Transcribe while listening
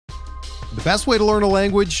The best way to learn a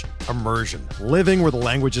language? Immersion. Living where the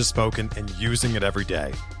language is spoken and using it every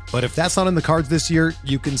day. But if that's not in the cards this year,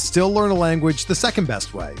 you can still learn a language the second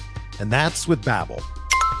best way, and that's with Babbel.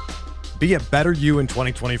 Be a better you in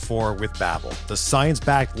 2024 with Babbel, the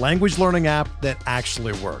science-backed language learning app that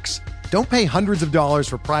actually works. Don't pay hundreds of dollars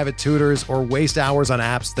for private tutors or waste hours on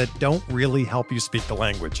apps that don't really help you speak the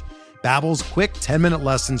language. Babbel's quick 10-minute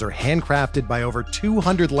lessons are handcrafted by over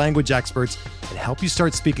 200 language experts and help you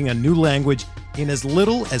start speaking a new language in as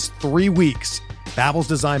little as 3 weeks. Babbel's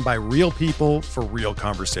designed by real people for real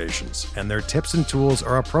conversations, and their tips and tools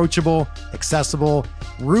are approachable, accessible,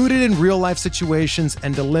 rooted in real-life situations,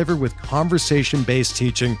 and delivered with conversation-based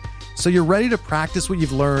teaching, so you're ready to practice what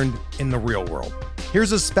you've learned in the real world.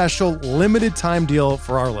 Here's a special limited-time deal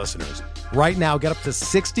for our listeners. Right now, get up to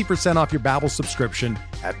 60% off your Babbel subscription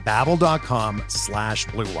at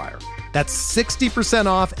babbel.com/Blue Wire. That's 60%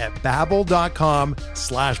 off at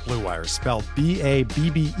babbel.com/Blue Wire, spelled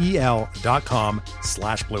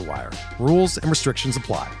BABBEL.com/Blue Wire. Rules and restrictions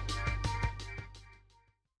apply.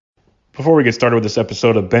 Before we get started with this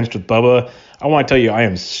episode of Benched with Bubba, I want to tell you I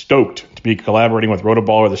am stoked to be collaborating with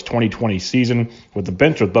Rotoballer this 2020 season with the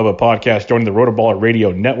Benched with Bubba podcast joining the Rotoballer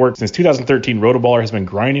Radio Network. Since 2013, Rotoballer has been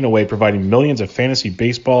grinding away, providing millions of fantasy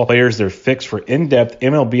baseball players their fix for in-depth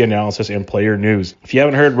MLB analysis and player news. If you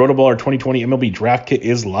haven't heard, Rotoballer 2020 MLB Draft Kit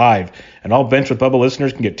is live, and all Benched with Bubba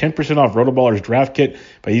listeners can get 10% off Rotoballer's Draft Kit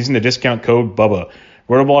by using the discount code BUBBA.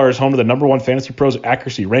 Rotoballer is home to the number one Fantasy Pros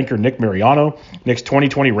accuracy ranker, Nick Mariano. Nick's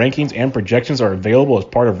 2020 rankings and projections are available as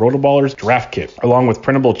part of Rotoballer's Draft Kit, along with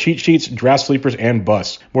printable cheat sheets, draft sleepers, and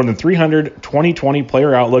busts. More than 300 2020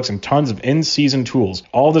 player outlooks and tons of in-season tools.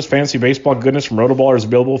 All this fantasy baseball goodness from Rotoballer is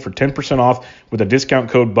available for 10% off with a discount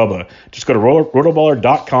code BUBBA. Just go to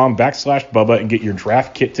rotoballer.com/Bubba and get your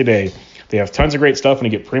Draft Kit today. They have tons of great stuff, and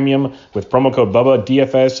you get premium with promo code BUBBA,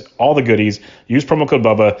 DFS, all the goodies. Use promo code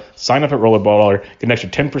BUBBA, sign up at Rollerballer, get an extra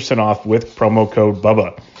 10% off with promo code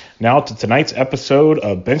BUBBA. Now to tonight's episode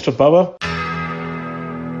of Benched with Bubba.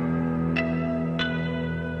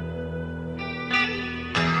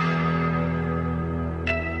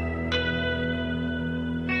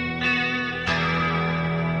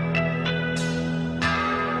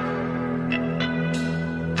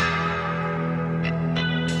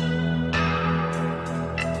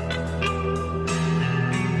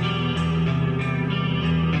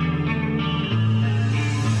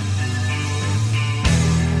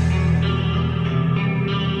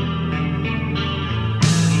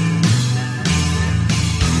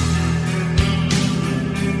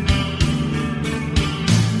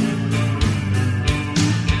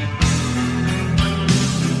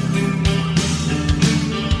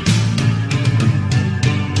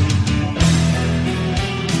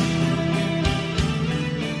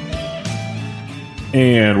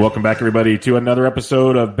 And welcome back, everybody, to another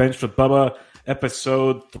episode of Benched with Bubba,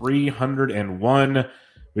 episode 301.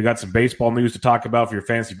 We got some baseball news to talk about for your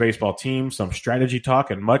fantasy baseball team, some strategy talk,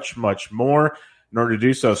 and much, much more. In order to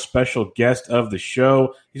do so, special guest of the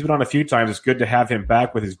show. He's been on a few times. It's good to have him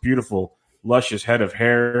back with his beautiful, luscious head of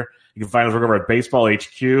hair. You can find us over at Baseball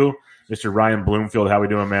HQ. Mr. Ryan Bloomfield, how we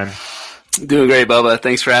doing, man? Doing great, Bubba.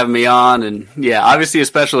 Thanks for having me on. And yeah, obviously a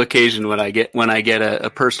special occasion when I get a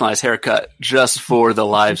personalized haircut just for the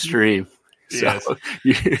live stream. Yes. So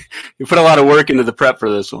you put a lot of work into the prep for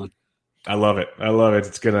this one. I love it.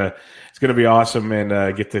 It's gonna be awesome,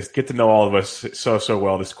 and get to know all of us so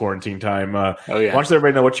well this quarantine time. Oh yeah. Why don't you let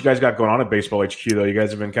everybody know what you guys got going on at Baseball HQ, though? You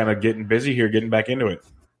guys have been kind of getting busy here, getting back into it.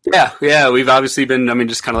 Yeah. We've obviously been,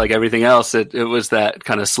 just kind of like everything else. It was that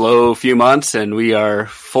kind of slow few months, and we are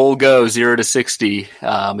full go 0 to 60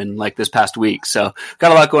 in like this past week. So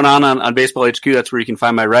got a lot going on Baseball HQ. That's where you can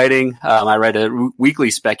find my writing. I write a weekly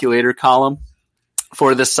speculator column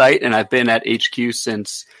for this site, and I've been at HQ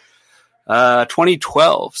since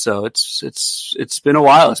 2012. So it's been a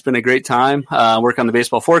while. It's been a great time. Work on the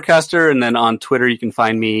Baseball Forecaster, and then on Twitter you can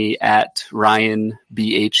find me at Ryan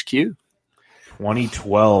BHQ.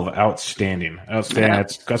 2012, outstanding. Yeah.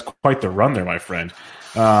 That's quite the run there, my friend.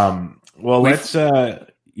 We've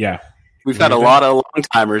had a lot of long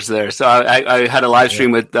timers there. So I had a live stream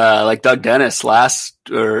with like Doug Dennis a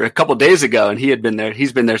couple days ago, and he had been there.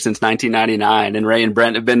 He's been there since 1999, and Ray and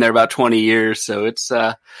Brent have been there about 20 years. So it's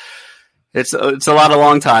a lot of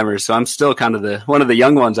long timers. So I'm still kind of one of the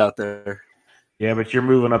young ones out there. Yeah, but you're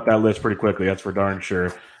moving up that list pretty quickly. That's for darn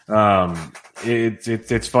sure.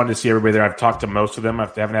 It's fun to see everybody there. I've talked to most of them. I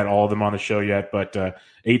haven't had all of them on the show yet, but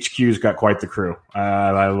HQ's got quite the crew.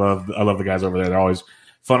 I love the guys over there. They're always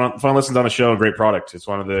fun listens on the show and great product. It's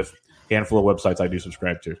one of the handful of websites I do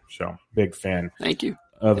subscribe to. So big fan. Thank you.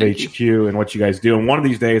 of HQ and what you guys do. And one of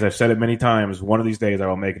these days, I've said it many times, one of these days I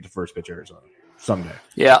will make it to First Pitch Arizona. Someday.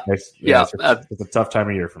 Yeah. It's a tough time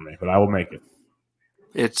of year for me, but I will make it.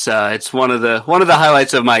 It's one of the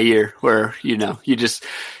highlights of my year where, you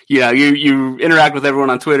interact with everyone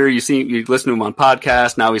on Twitter. You listen to them on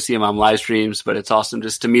podcasts. Now we see them on live streams, but it's awesome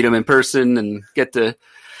just to meet them in person and get to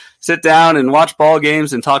sit down and watch ball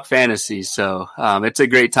games and talk fantasy. So it's a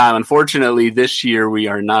great time. Unfortunately, this year we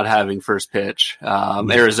are not having First Pitch,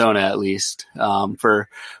 Arizona at least, for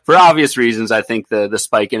obvious reasons. I think the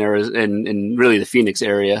spike in really the Phoenix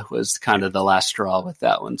area was kind of the last straw with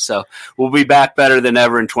that one. So we'll be back better than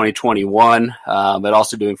ever in 2021, but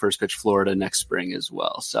also doing First Pitch Florida next spring as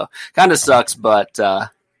well. So kind of sucks, but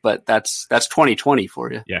that's 2020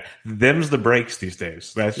 for you. Yeah, them's the breaks these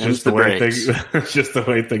days. That's just the way things. Just the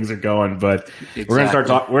way things are going. But exactly. We're gonna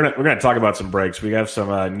start we're gonna talk about some breaks. We have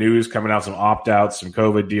some news coming out, some opt outs, some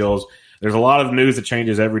COVID deals. There's a lot of news that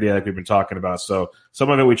changes every day, like we've been talking about. So some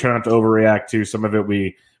of it we try not to overreact to. Some of it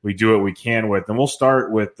we do what we can with. And we'll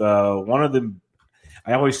start with one of the.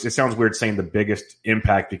 It sounds weird saying the biggest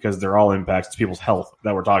impact because they're all impacts to people's health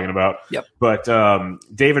that we're talking about. Yep. But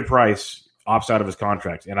David Price opts out of his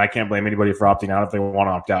contract, and I can't blame anybody for opting out if they want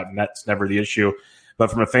to opt out, and that's never the issue. But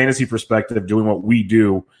from a fantasy perspective, doing what we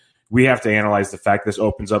do, we have to analyze the fact this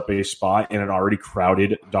opens up a spot in an already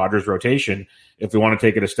crowded Dodgers rotation. If we want to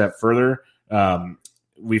take it a step further,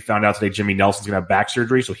 we found out today Jimmy Nelson's going to have back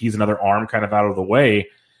surgery, so he's another arm kind of out of the way.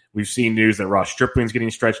 We've seen news that Ross Stripling's getting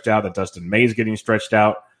stretched out, that Dustin May's getting stretched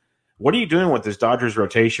out. What are you doing with this Dodgers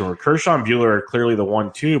rotation where Kershaw and Buehler are clearly the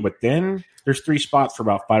 1-2, but then there's 3 spots for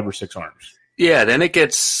about 5 or 6 arms? Yeah, then it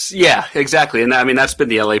gets, exactly. And I mean, that's been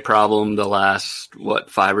the LA problem the last,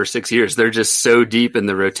 5 or 6 years. They're just so deep in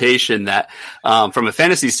the rotation that from a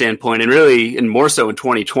fantasy standpoint, and really, and more so in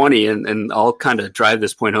 2020, and I'll kind of drive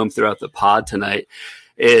this point home throughout the pod tonight,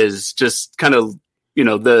 is just kind of,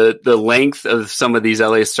 the length of some of these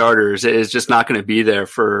LA starters is just not going to be there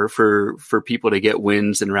for people to get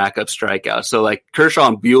wins and rack up strikeouts. So like Kershaw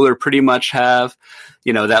and Buehler pretty much have,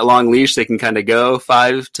 that long leash. They can kind of go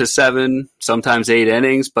 5 to 7, sometimes 8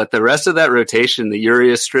 innings, but the rest of that rotation, the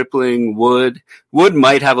Urias, Stripling, Wood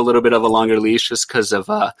might have a little bit of a longer leash just because of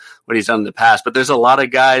what he's done in the past. But there's a lot of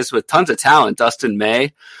guys with tons of talent. Dustin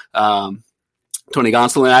May, Tony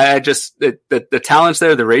Gonsolin, the talent's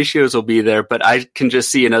there, the ratios will be there, but I can just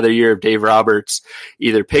see another year of Dave Roberts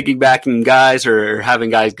either piggybacking guys or having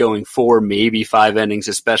guys going 4, maybe 5 innings,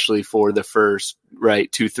 especially for the first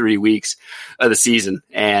 2-3 weeks of the season.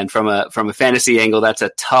 And from a fantasy angle, that's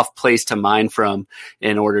a tough place to mine from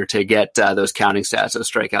in order to get those counting stats,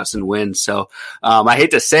 those strikeouts and wins. So I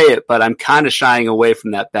hate to say it, but I'm kind of shying away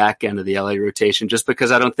from that back end of the LA rotation just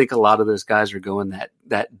because I don't think a lot of those guys are going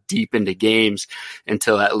that deep into games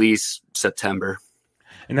until at least September.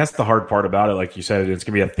 And that's the hard part about it. Like you said, it's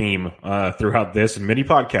going to be a theme throughout this and many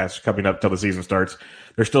podcasts coming up till the season starts.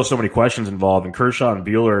 There's still so many questions involved. And Kershaw and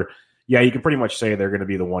Buehler, you can pretty much say they're going to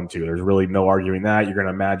be the 1-2. There's really no arguing that. You're going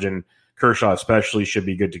to imagine Kershaw especially should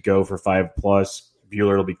be good to go for 5+.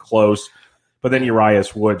 Buehler will be close. But then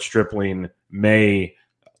Urias, Wood, Stripling, May,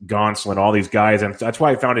 Gonsolin, all these guys. And that's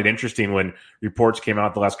why I found it interesting when reports came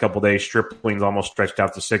out the last couple of days. Stripling's almost stretched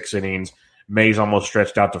out to 6 innings. May's almost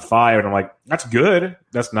stretched out to 5. And I'm like, that's good.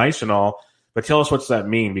 That's nice and all. But tell us what's that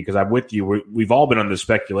mean? Because I'm with you. We've all been under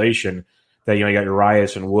speculation that, you got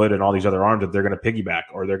Urias and Wood and all these other arms that they're going to piggyback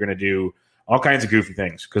or they're going to do all kinds of goofy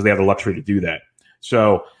things because they have the luxury to do that.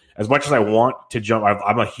 So as much as I want to jump,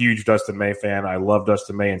 I'm a huge Dustin May fan. I love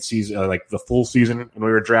Dustin May and season, like the full season when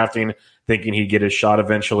we were drafting, thinking he'd get his shot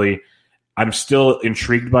eventually. I'm still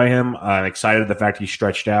intrigued by him. I'm excited at the fact he's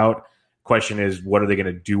stretched out. Question is, what are they going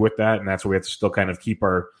to do with that? And that's where we have to still kind of keep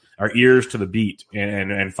our ears to the beat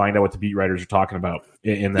and find out what the beat writers are talking about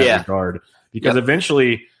in that regard. Because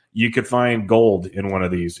eventually you could find gold in one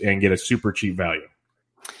of these and get a super cheap value.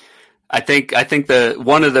 I think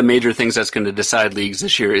one of the major things that's going to decide leagues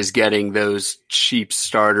this year is getting those cheap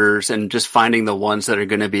starters and just finding the ones that are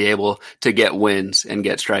going to be able to get wins and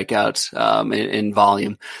get strikeouts in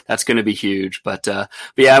volume. That's going to be huge. But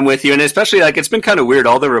yeah, I'm with you. And especially it's been kind of weird.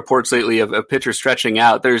 All the reports lately of pitchers stretching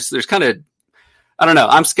out. There's kind of, I don't know.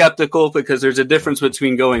 I'm skeptical because there's a difference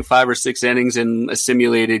between going 5 or 6 innings in a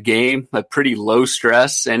simulated game, like pretty low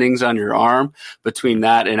stress innings on your arm, between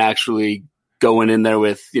that and actually going in there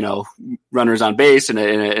with, runners on base in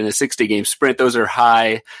a 60 game sprint. Those are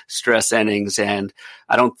high stress innings. And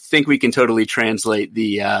I don't think we can totally translate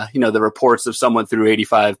the reports of someone threw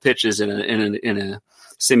 85 pitches in a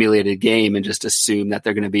simulated game and just assume that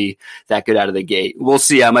they're going to be that good out of the gate. We'll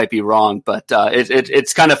see. I might be wrong, but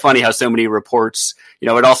it's kind of funny how so many reports, it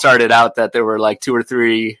all started out that there were like 2 or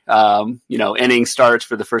 3, inning starts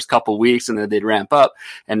for the first couple weeks, and then they'd ramp up.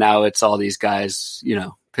 And now it's all these guys,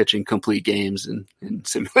 pitching complete games and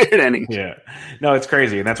simulated innings. Yeah, no, it's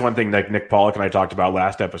crazy. And that's one thing that Nick Pollock and I talked about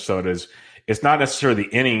last episode is it's not necessarily the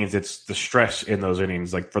innings, it's the stress in those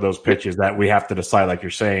innings, like for those pitches that we have to decide, like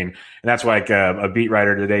you're saying. And that's why a beat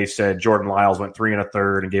writer today said Jordan Lyles went 3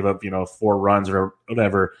 1/3 and gave up, 4 runs or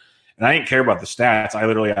whatever. And I didn't care about the stats. I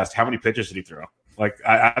literally asked, how many pitches did he throw? Like,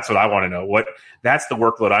 that's what I want to know. That's the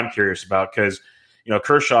workload I'm curious about, because,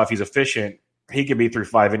 Kershaw, if he's efficient, he could be through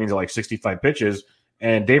 5 innings at like 65 pitches.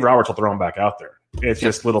 And Dave Roberts will throw him back out there. It's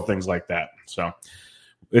just little things like that. So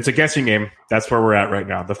it's a guessing game. That's where we're at right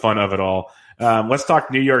now, the fun of it all. Let's talk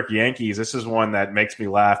New York Yankees. This is one that makes me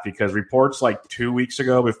laugh because reports like 2 weeks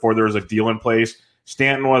ago, before there was a deal in place,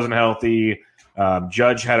 Stanton wasn't healthy.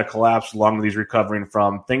 Judge had a collapsed lung that he's recovering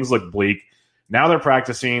from. Things look bleak. Now they're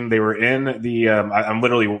practicing. They were in the the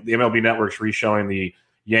MLB Network's re-showing the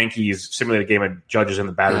Yankees simulated game of Judge's in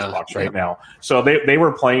the batter's box right now. So they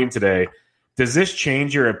were playing today. Does this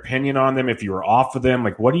change your opinion on them if you were off of them?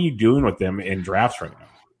 Like, what are you doing with them in drafts right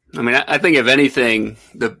now? I mean, I think if anything,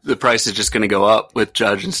 the price is just going to go up with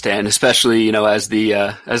Judge and Stanton, especially, as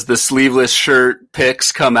the sleeveless shirt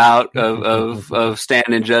picks come out of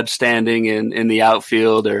Stanton and Judge standing in the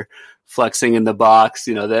outfield or flexing in the box.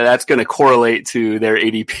 That's going to correlate to their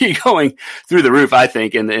ADP going through the roof, I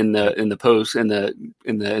think, in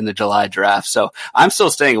the July draft. So I'm still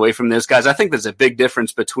staying away from those guys. I think there's a big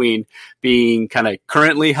difference between being kind of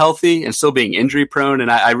currently healthy and still being injury prone.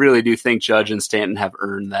 And I really do think Judge and Stanton have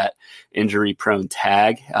earned that injury prone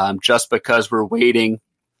tag, just because we're waiting,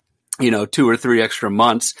 2 or 3 extra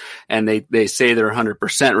months, and they say they're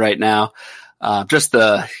 100% right now. Just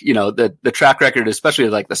the track record, especially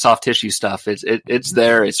like the soft tissue stuff, it's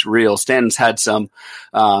there, it's real. Stanton's had some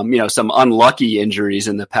unlucky injuries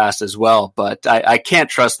in the past as well, but I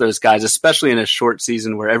can't trust those guys, especially in a short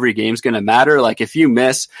season where every game's going to matter. Like if you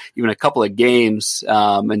miss even a couple of games,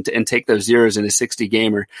 and take those zeros in a 60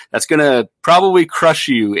 gamer, that's going to probably crush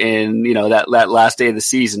you in, that last day of the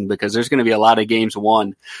season, because there's going to be a lot of games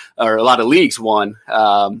won, or a lot of leagues won,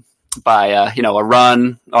 by a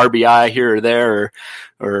run, RBI here or there,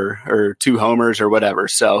 or 2 homers or whatever.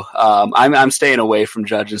 So I'm staying away from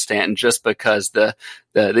Judge and Stanton just because the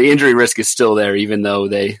injury risk is still there, even though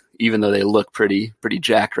they look pretty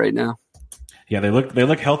jacked right now. Yeah, they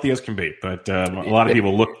look healthy as can be, but a lot of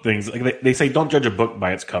people look things like they say don't judge a book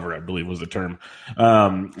by its cover, I believe was the term.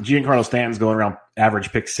 Giancarlo Stanton's going around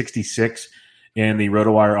average pick 66 in the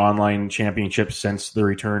RotoWire Online Championship since the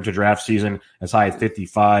return to draft season, as high as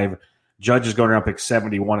 55. Judge is going around pick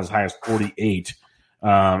 71, as high as 48.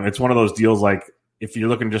 It's one of those deals like if you're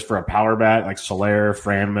looking just for a power bat, like Soler,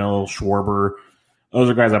 Franmil, Schwarber, those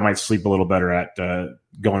are guys I might sleep a little better at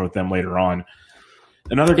going with them later on.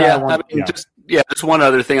 Another guy just one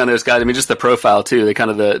other thing on those guys. I mean, just the profile too. They kind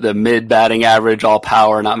of the mid batting average, all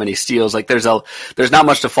power, not many steals. Like there's not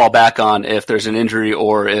much to fall back on if there's an injury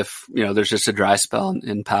or if there's just a dry spell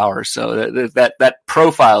in power. So that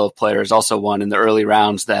profile of player is also one in the early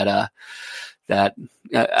rounds that I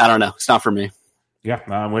don't know. It's not for me. Yeah,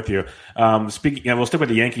 I'm with you. Speaking, we'll stick with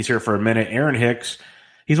the Yankees here for a minute. Aaron Hicks,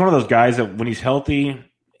 he's one of those guys that when he's healthy,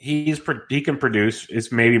 he can produce.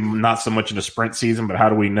 It's maybe not so much in the sprint season, but how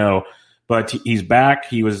do we know? But he's back.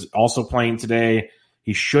 He was also playing today.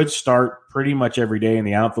 He should start pretty much every day in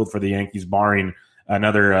the outfield for the Yankees, barring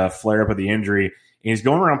another flare-up of the injury. And he's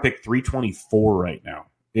going around pick 324 right now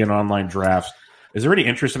in online drafts. Is there any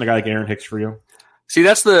interest in a guy like Aaron Hicks for you? See,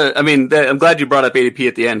 I'm glad you brought up ADP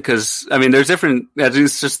at the end, because there's different.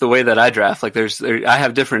 It's just the way that I draft. Like I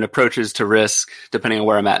have different approaches to risk depending on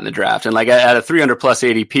where I'm at in the draft. And like at a 300 plus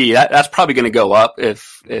ADP, that's probably going to go up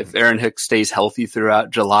if Aaron Hicks stays healthy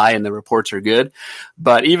throughout July and the reports are good.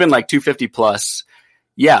 But even like 250 plus,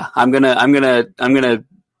 yeah, I'm gonna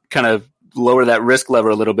kind of lower that risk lever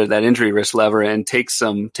a little bit, that injury risk lever, and take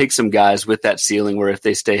some guys with that ceiling where if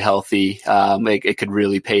they stay healthy, it could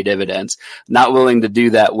really pay dividends. Not willing to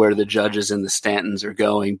do that where the Judges and the Stantons are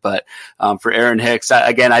going, but for Aaron Hicks,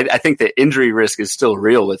 I think the injury risk is still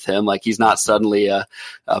real with him. Like he's not suddenly a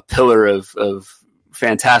pillar of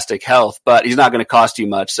fantastic health, but he's not going to cost you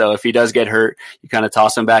much. So if he does get hurt, you kind of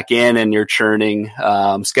toss him back in, and you're churning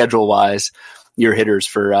schedule wise your hitters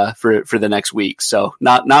for the next week. So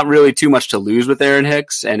not really too much to lose with Aaron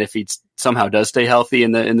Hicks. And if he somehow does stay healthy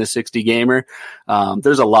in the 60 gamer,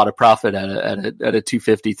 there's a lot of profit at a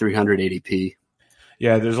 250, 300 ADP.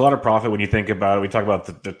 Yeah, there's a lot of profit when you think about it. We talk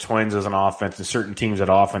about the Twins as an offense and certain teams at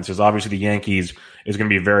offenses. Obviously, the Yankees is going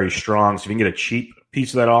to be very strong. So if you can get a cheap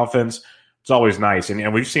piece of that offense, it's always nice.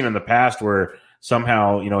 And we've seen in the past where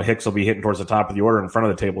somehow, Hicks will be hitting towards the top of the order in front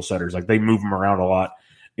of the table setters. Like they move him around a lot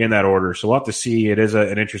in that order. So we'll have to see. It is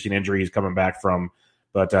an interesting injury he's coming back from,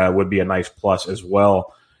 but would be a nice plus as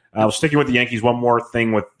well. Sticking with the Yankees, one more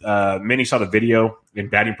thing with Minnie saw the video in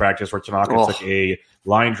batting practice where Tanaka took a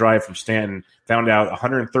line drive from Stanton, found out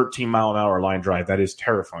 113-mile-an-hour line drive. That is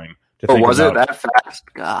terrifying to think was about. it that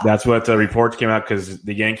fast? God. That's what the reports came out because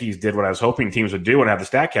the Yankees did what I was hoping teams would do and have the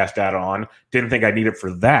StatCast data on. Didn't think I'd need it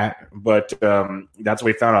for that, but that's what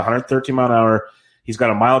we found, 113-mile-an-hour. He's got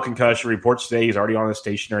a mild concussion. Reports today he's already on a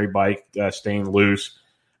stationary bike, staying loose.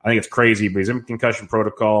 I think it's crazy, but he's in concussion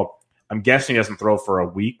protocol. I'm guessing he doesn't throw for a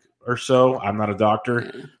week or so. I'm not a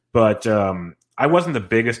doctor, but I wasn't the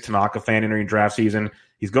biggest Tanaka fan entering draft season.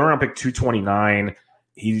 He's going around pick 229.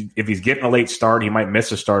 If he's getting a late start, he might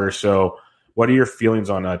miss a starter. So what are your feelings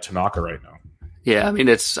on Tanaka right now? Yeah, I mean,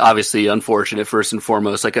 it's obviously unfortunate first and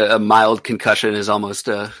foremost. Like a mild concussion is almost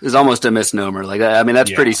a misnomer. Like, I mean,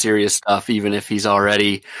 that's pretty serious stuff, even if he's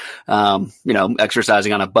already,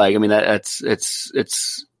 exercising on a bike. I mean,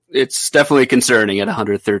 it's definitely concerning at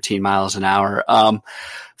 113 miles an hour.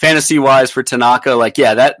 Fantasy wise for Tanaka,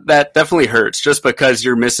 that definitely hurts just because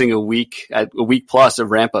you're missing a week plus of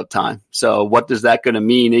ramp up time. So what is that going to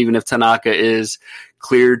mean? Even if Tanaka is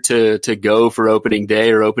cleared to go for opening day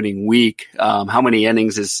or opening week, how many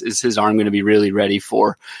innings is his arm going to be really ready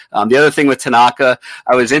for? The other thing with Tanaka,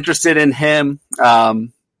 I was interested in him,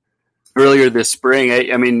 earlier this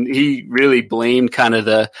spring. I mean, he really blamed kind of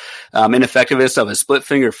the ineffectiveness of a split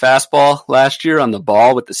finger fastball last year on the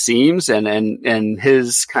ball with the seams, and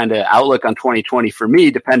his kind of outlook on 2020 for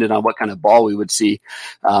me depended on what kind of ball we would see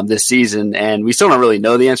this season. And we still don't really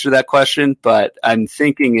know the answer to that question, but I'm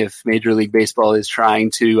thinking if Major League Baseball is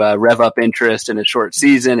trying to rev up interest in a short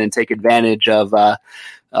season and take advantage of the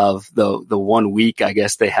 1 week, I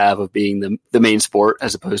guess they have of being the main sport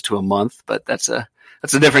as opposed to a month, but that's a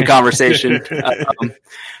different conversation.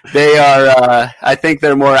 They are, I think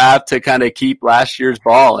they're more apt to kind of keep last year's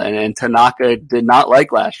ball, and Tanaka did not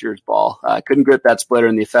like last year's ball. Couldn't grip that splitter,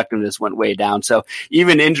 and the effectiveness went way down. So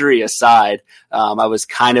even injury aside, I was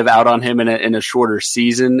kind of out on him in a shorter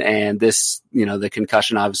season, and this, the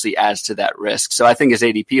concussion obviously adds to that risk. So I think his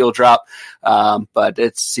ADP will drop, but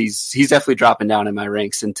he's definitely dropping down in my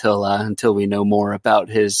ranks until we know more about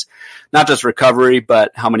his not just recovery,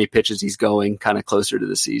 but how many pitches he's going kind of closer to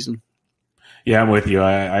the season. Yeah, I'm with you.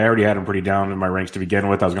 I already had him pretty down in my ranks to begin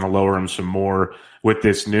with. I was going to lower him some more with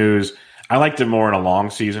this news. I liked him more in a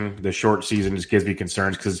long season. The short season just gives me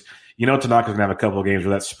concerns because, Tanaka's going to have a couple of games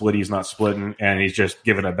where that split, he's not splitting, and he's just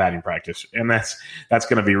giving a batting practice. And that's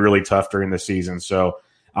going to be really tough during the season. So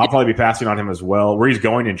I'll probably be passing on him as well. Where he's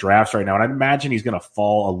going in drafts right now, and I imagine he's going to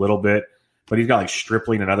fall a little bit, but he's got like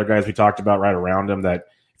Stripling and other guys we talked about right around him that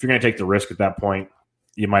if you're going to take the risk at that point,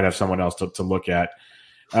 you might have someone else to look at.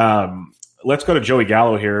 Let's go to Joey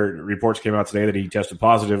Gallo here. Reports came out today that he tested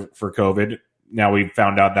positive for COVID. Now we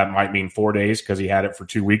found out that might mean 4 days because he had it for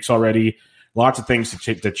 2 weeks already. Lots of things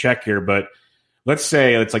to check here, but let's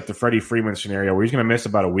say it's like the Freddie Freeman scenario where he's going to miss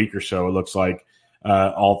about a week or so, it looks like,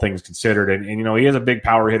 all things considered. And he is a big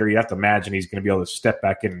power hitter. You have to imagine he's going to be able to step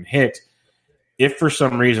back in and hit. If for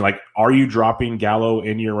some reason, are you dropping Gallo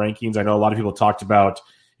in your rankings? I know a lot of people talked about,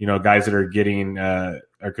 guys that are getting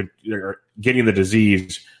getting the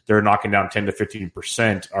disease, they're knocking down 10 to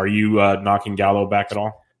 15%. Are you knocking Gallo back at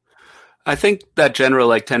all? I think that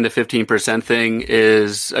general 10 to 15% thing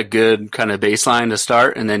is a good kind of baseline to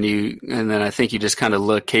start, and then I think you just kind of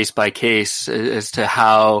look case by case as to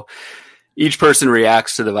how each person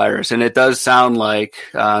reacts to the virus. And it does sound like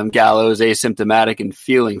Gallo is asymptomatic and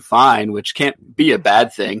feeling fine, which can't be a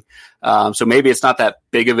bad thing. So maybe it's not that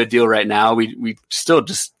big of a deal right now. We still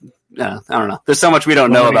just, I don't know. There's so much we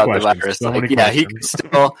don't know about the virus.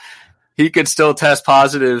 He could still test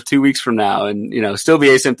positive 2 weeks from now and, still be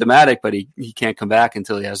asymptomatic, but he can't come back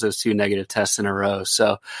until he has those 2 negative tests in a row.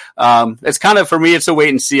 So, it's kind of, for me, it's a wait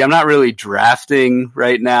and see. I'm not really drafting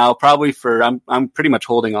right now, I'm pretty much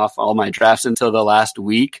holding off all my drafts until the last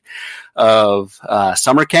week of,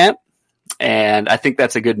 summer camp. And I think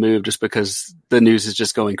that's a good move just because the news is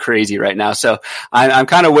just going crazy right now. So I'm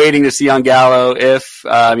kind of waiting to see on Gallo if, the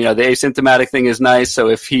asymptomatic thing is nice. So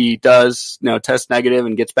if he does, test negative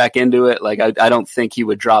and gets back into it, I don't think he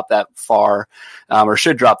would drop that far, or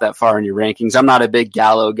should drop that far in your rankings. I'm not a big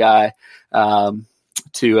Gallo guy.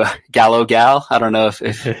 Gallo Gal. I don't know if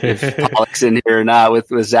Pollock's in here or not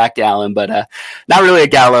with Zach Gallen, but not really a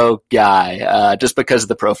Gallo guy, just because of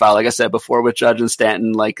the profile. Like I said before with Judge and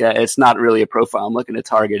Stanton, it's not really a profile I'm looking to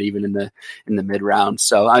target even in the mid round.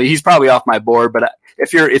 So he's probably off my board, but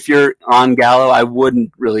if you're on Gallo, I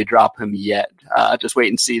wouldn't really drop him yet. Just wait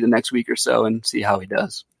and see the next week or so and see how he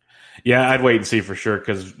does. Yeah, I'd wait and see for sure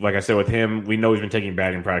because, like I said, with him, we know he's been taking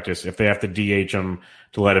batting practice. If they have to DH him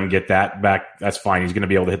to let him get that back, that's fine. He's going to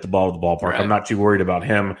be able to hit the ball with the ballpark. Right. I'm not too worried about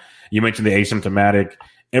him. You mentioned the asymptomatic.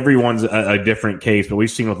 Everyone's a different case, but we've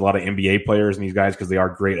seen with a lot of NBA players and these guys because they are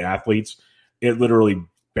great athletes, it literally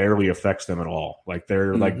barely affects them at all. Like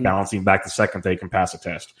they're like bouncing back the second they can pass a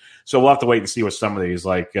test. So we'll have to wait and see with some of these.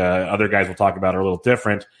 Like other guys we'll talk about are a little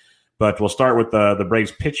different. But we'll start with the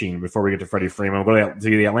Braves pitching before we get to Freddie Freeman. We'll go to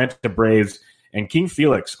the Atlanta Braves, and King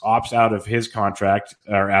Felix opts out of his contract,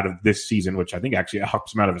 or out of this season, which I think actually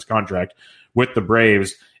opts him out of his contract with the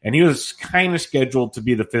Braves. And he was kind of scheduled to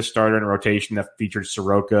be the fifth starter in a rotation that featured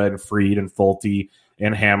Soroka and Fried and Fulte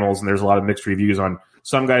and Hamels. And there's a lot of mixed reviews on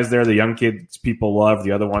some guys there. The young kids people love.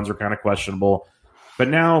 The other ones are kind of questionable. But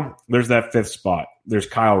now there's that fifth spot. There's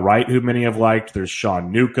Kyle Wright, who many have liked. There's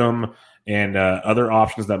Sean Newcomb and other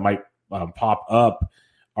options that might pop up.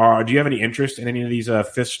 Do you have any interest in any of these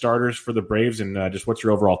fifth starters for the Braves, and just what's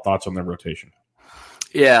your overall thoughts on their rotation?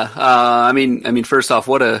 Yeah, I mean, first off,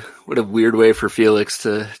 what a weird way for Felix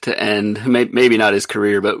to end. Maybe not his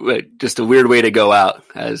career, but just a weird way to go out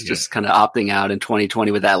as just kind of opting out in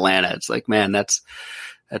 2020 with Atlanta. It's like, man, that's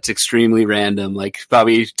extremely random. Like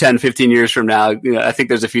probably 10, 15 years from now, I think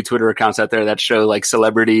there's a few Twitter accounts out there that show like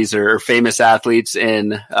celebrities or famous athletes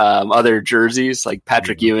in other jerseys, like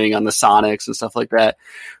Patrick Ewing on the Sonics and stuff like that.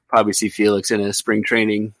 Probably see Felix in a spring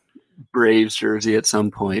training Braves jersey at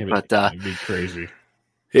some point. It'd be crazy.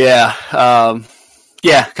 Yeah.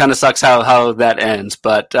 Kind of sucks how that ends.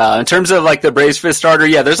 But in terms of like the Braves fifth starter,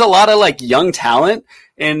 there's a lot of like young talent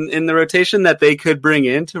in the rotation that they could bring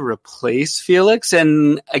in to replace Felix.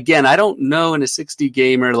 And again, I don't know in a 60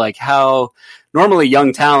 gamer, like how normally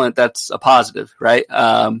young talent, that's a positive, right?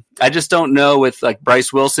 I just don't know with like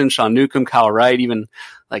Bryce Wilson, Sean Newcomb, Kyle Wright, even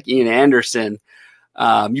like Ian Anderson.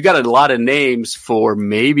 You got a lot of names for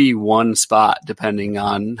maybe one spot, depending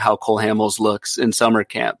on how Cole Hamels looks in summer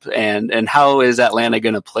camp. And how is Atlanta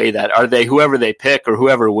going to play that? Are they, whoever they pick or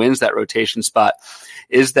whoever wins that rotation spot,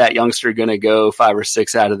 is that youngster going to go 5 or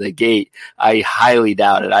 6 out of the gate? I highly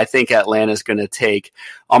doubt it. I think Atlanta's going to take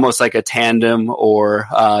almost like a tandem or,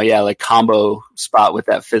 like combo spot with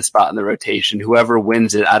that fifth spot in the rotation. Whoever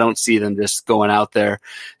wins it, I don't see them just going out there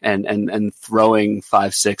and throwing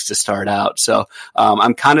 5-6 to start out. So,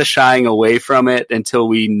 I'm kind of shying away from it until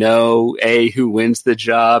we know A, who wins the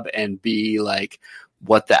job, and B, like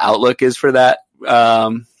what the outlook is for that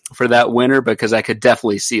winner, because I could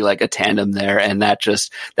definitely see like a tandem there, and that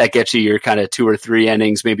gets you your kind of 2 or 3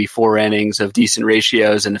 innings, maybe 4 innings of decent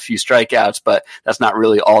ratios and a few strikeouts, but that's not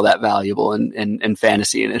really all that valuable in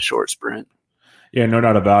fantasy in a short sprint. Yeah, no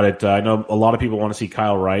doubt about it. I know a lot of people want to see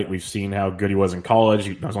Kyle Wright. We've seen how good he was in college.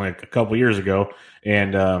 That was only a couple years ago,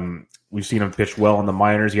 and we've seen him pitch well in the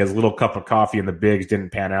minors. He has a little cup of coffee in the bigs, didn't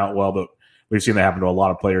pan out well, but we've seen that happen to a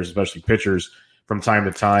lot of players, especially pitchers, from time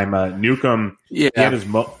to time. Newcomb, he had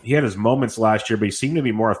his moments last year, but he seemed to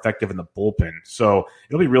be more effective in the bullpen. So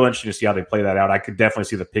it'll be real interesting to see how they play that out. I could definitely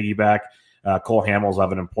see the piggyback. Cole Hamels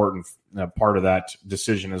have an important part of that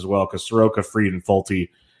decision as well, because Soroka, Fried, and Fulte,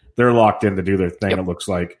 they're locked in to do their thing, it looks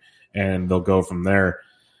like, and they'll go from there.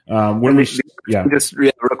 Just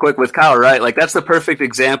real quick with Kyle Wright, like that's the perfect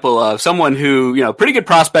example of someone who, pretty good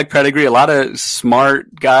prospect pedigree. A lot of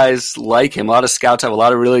smart guys like him. A lot of scouts have a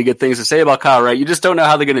lot of really good things to say about Kyle Wright. You just don't know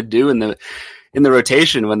how they're going to do in the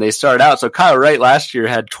rotation when they start out. So Kyle Wright last year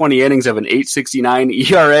had 20 innings of an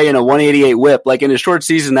 8.69 ERA and a 188 WHIP. Like in a short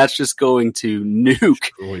season, that's just going to nuke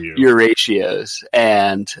your ratios.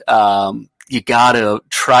 And, you gotta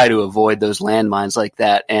try to avoid those landmines like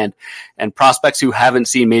that, and prospects who haven't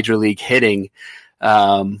seen major league hitting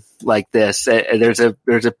like this, there's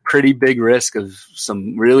a pretty big risk of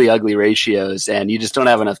some really ugly ratios, and you just don't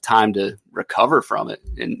have enough time to recover from it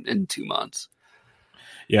in 2 months.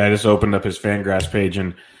 Yeah, I just opened up his Fangraphs page,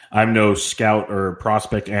 and I'm no scout or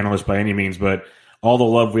prospect analyst by any means, but all the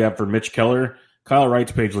love we have for Mitch Keller, Kyle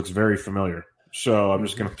Wright's page looks very familiar. So I'm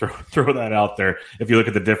just going to throw that out there. If you look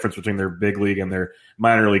at the difference between their big league and their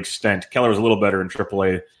minor league stint, Keller was a little better in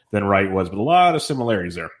AAA than Wright was, but a lot of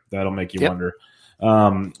similarities there. That'll make you wonder.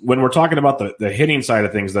 When we're talking about the hitting side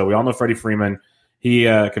of things, though, we all know Freddie Freeman. He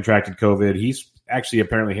contracted COVID. He's actually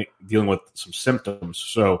apparently dealing with some symptoms.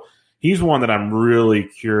 So he's one that I'm really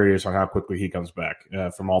curious on how quickly he comes back.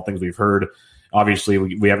 From all things we've heard, obviously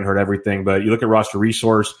we haven't heard everything, but you look at roster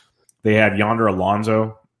resource, they have Yonder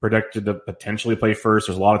Alonso projected to potentially play first.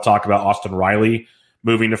 There's a lot of talk about Austin Riley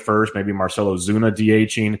moving to first, maybe Marcelo Zuna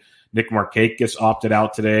DHing. Nick Markakis opted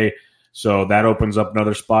out today, so that opens up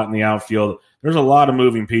another spot in the outfield. There's a lot of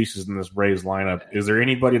moving pieces in this Braves lineup. Is there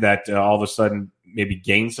anybody that all of a sudden maybe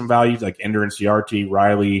gains some value, like Ender Inciarte,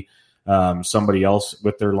 Riley, somebody else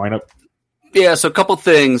with their lineup? Yeah, so a couple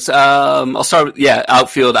things. I'll start with,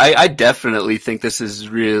 outfield. I definitely think this is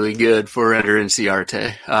really good for Ender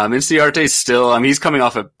Inciarte. Inciarte still, he's coming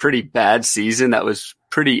off a pretty bad season that was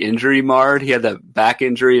pretty injury marred. He had that back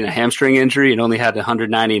injury and a hamstring injury and only had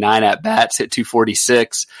 199 at bats, hit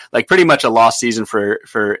 246, like pretty much a lost season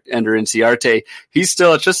for Ender Inciarte. He's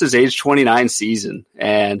still, it's just his age 29 season.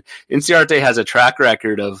 And Inciarte has a track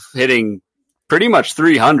record of hitting pretty much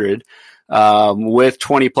 300. With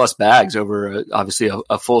 20 plus bags over obviously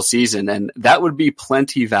a full season. And that would be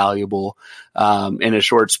plenty valuable, in a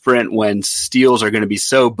short sprint when steals are going to be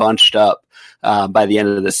so bunched up, by the end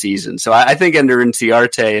of the season. So I think Ender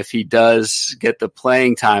Inciarte, if he does get the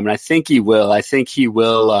playing time, and I think he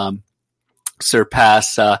will,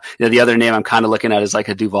 surpass, the other name I'm kind of looking at is like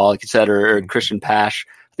a Duvall, like you said, or Christian Pash.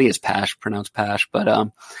 I think it's Pash, pronounced Pash, but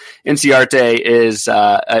Inciarte is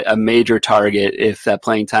a major target if that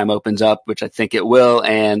playing time opens up, which I think it will.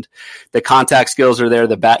 And the contact skills are there.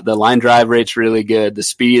 The line drive rate's really good. The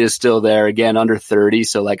speed is still there. Again, under 30.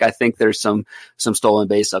 So like I think there's some stolen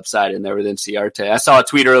base upside in there with Inciarte. I saw a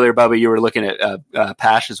tweet earlier, Bubba. You were looking at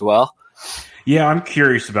Pash as well. Yeah, I'm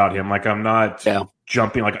curious about him. Like I'm not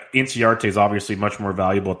jumping. Like Inciarte is obviously much more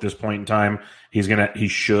valuable at this point in time. He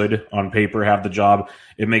should on paper have the job.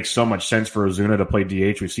 It makes so much sense for Ozuna to play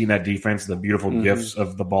DH. We've seen that defense, the beautiful gifts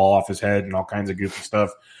of the ball off his head and all kinds of goofy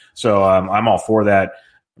stuff. So I'm all for that.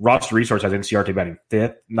 Roster Resource has Inciarte batting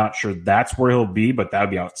fifth. Not sure that's where he'll be, but that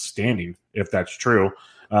would be outstanding if that's true.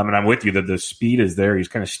 And I'm with you that the speed is there. He's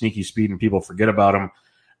kind of sneaky speed and people forget about him.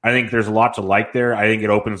 I think there's a lot to like there. I think it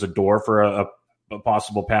opens a door for a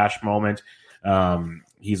possible Pash moment.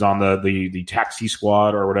 He's on the taxi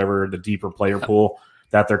squad or whatever, the deeper player pool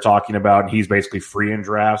that they're talking about. He's basically free in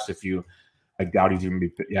drafts. I doubt he's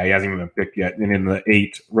even he hasn't even been picked yet. And in the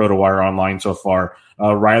 8 RotoWire online so far,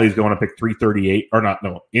 Riley's going to pick 338 or not.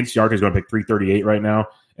 No, Inciarte is going to pick 338 right now.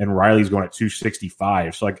 And Riley's going at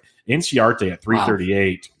 265. So like Inciarte at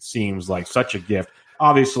 338 seems like such a gift.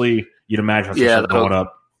 Obviously you'd imagine that's going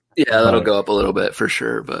up. Yeah, that'll go up a little bit for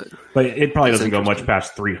sure, but it probably doesn't go much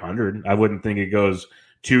past 300. I wouldn't think it goes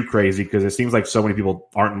too crazy because it seems like so many people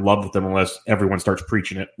aren't in love with them unless everyone starts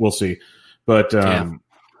preaching it. We'll see. But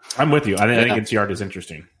I'm with you. I think Inciarte is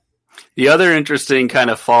interesting. The other interesting kind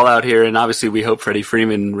of fallout here, and obviously we hope Freddie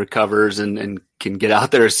Freeman recovers and can get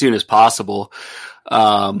out there as soon as possible,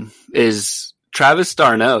 is Travis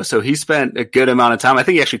d'Arnaud. So he spent a good amount of time. I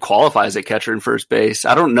think he actually qualifies at catcher and first base.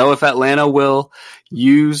 I don't know if Atlanta will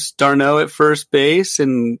use d'Arnaud at first base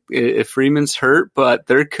and if Freeman's hurt, but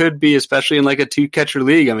there could be, especially in like a 2-catcher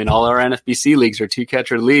league. I mean, all our NFBC leagues are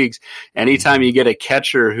 2-catcher leagues. Anytime you get a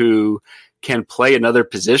catcher who can play another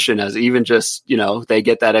position as even just, they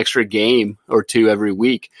get that extra game or two every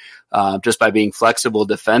week, just by being flexible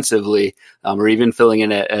defensively, or even filling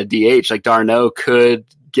in a DH, like d'Arnaud could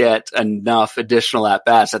get enough additional at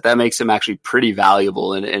bats that makes him actually pretty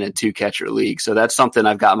valuable in a 2-catcher league. So that's something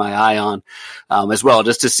I've got my eye on, as well,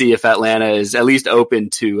 just to see if Atlanta is at least open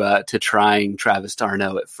to trying Travis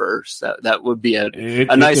d'Arnaud at first. That would be a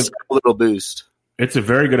nice little boost. It's a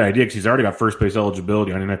very good idea because he's already got first base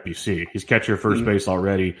eligibility on NFBC. He's catcher first base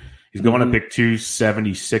already. He's going to pick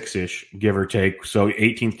 276-ish, give or take. So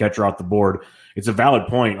 18th catcher off the board. It's a valid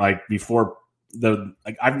point. Like before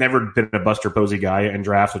I've never been a Buster Posey guy in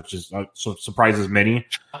drafts, which is surprises many,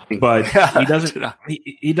 but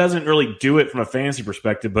he doesn't really do it from a fantasy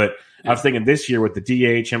perspective. But I was thinking this year with the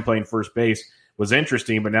DH, him playing first base was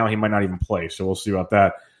interesting, but now he might not even play. So we'll see about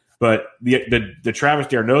that. But the Travis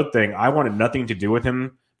d'Arnaud thing, I wanted nothing to do with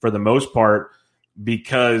him for the most part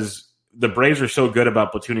because the Braves are so good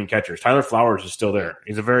about platooning catchers. Tyler Flowers is still there.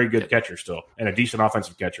 He's a very good catcher still and a decent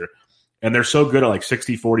offensive catcher. And they're so good at like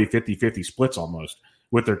 60-40, 50-50 splits almost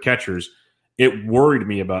with their catchers. It worried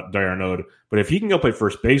me about d'Arnaud. But if he can go play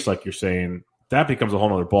first base, like you're saying, that becomes a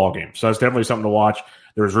whole other ballgame. So that's definitely something to watch.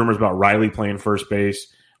 There's rumors about Riley playing first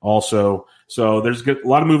base also. So there's a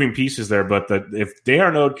lot of moving pieces there. But if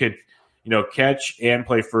d'Arnaud could, catch and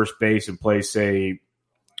play first base and play, say,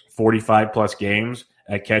 45-plus games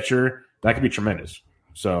at catcher, that could be tremendous.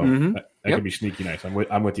 So that could be sneaky nice.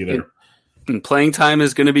 I'm with you there. And playing time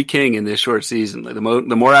is going to be king in this short season. Like the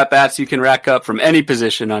more at-bats you can rack up from any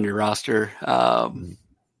position on your roster.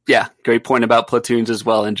 Yeah, great point about platoons as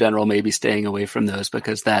well in general, maybe staying away from those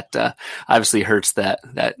because that obviously hurts that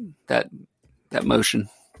motion.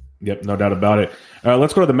 Yep, no doubt about it.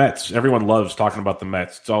 Let's go to the Mets. Everyone loves talking about the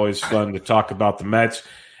Mets. It's always fun to talk about the Mets.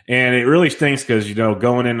 And it really stinks because,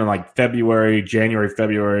 going into like January,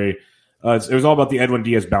 February, it was all about the Edwin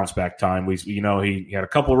Diaz bounce back time. He had a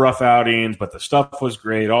couple of rough outings, but the stuff was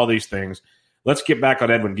great, all these things. Let's get back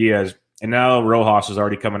on Edwin Diaz. And now Rojas is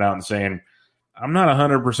already coming out and saying, I'm not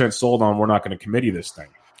 100% sold on we're not going to committee this thing.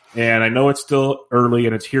 And I know it's still early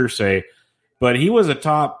and it's hearsay, but he was a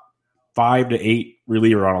top 5 to 8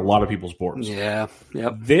 reliever on a lot of people's boards. Yeah.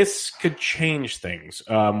 Yep. This could change things.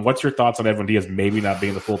 What's your thoughts on Edwin Diaz maybe not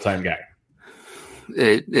being the full-time guy?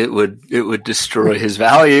 It would destroy his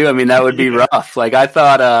value. I mean, that would be rough. Like I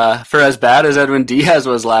thought, for as bad as Edwin Diaz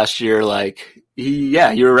was last year,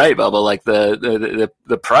 you were right, Bubba. Like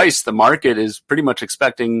the price, the market is pretty much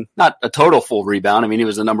expecting not a total full rebound. I mean, he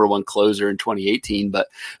was the number one closer in 2018, but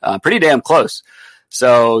pretty damn close.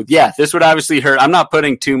 So yeah, this would obviously hurt. I'm not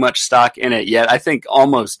putting too much stock in it yet. I think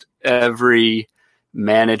almost every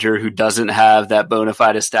manager who doesn't have that bona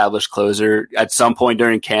fide established closer at some point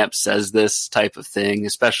during camp says this type of thing,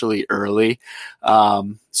 especially early.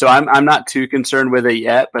 So I'm not too concerned with it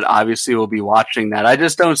yet, but obviously we'll be watching that. I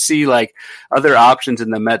just don't see like other options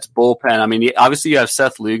in the Mets bullpen. I mean, obviously you have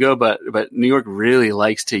Seth Lugo, but New York really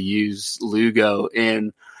likes to use Lugo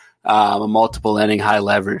in a multiple inning high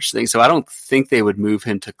leverage thing. So I don't think they would move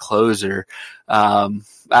him to closer.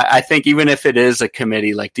 I think even if it is a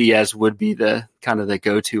committee, like Diaz would be the kind of the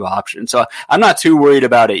go-to option. So I'm not too worried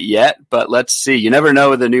about it yet, but let's see. You never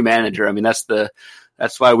know with a new manager. I mean,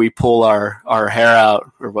 that's why we pull our hair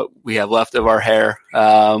out, or what we have left of our hair,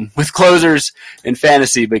 with closers in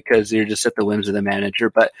fantasy, because you're just at the whims of the manager.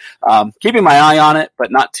 But keeping my eye on it,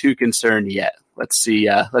 but not too concerned yet. Let's see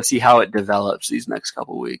how it develops these next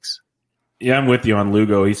couple weeks. Yeah, I'm with you on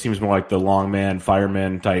Lugo. He seems more like the long man,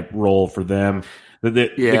 fireman type role for them. The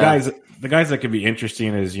guys that could be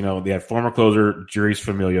interesting is, they have former closer Jeurys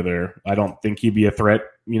Familia there. I don't think he'd be a threat.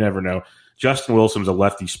 You never know. Justin Wilson's a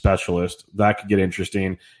lefty specialist. That could get interesting.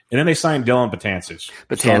 And then they signed Dylan Betances.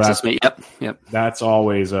 Yep. That's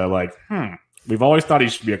always we've always thought he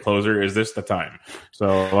should be a closer. Is this the time? So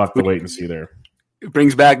we'll have to wait and see there. It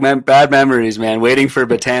brings back bad memories, man. Waiting for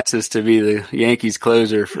Betances to be the Yankees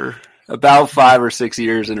closer for about 5 or 6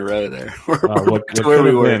 years in a row there.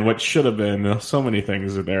 What should have been. So many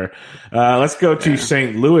things in there. Let's go to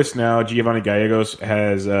St. Louis now. Giovanni Gallegos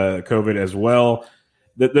has COVID as well.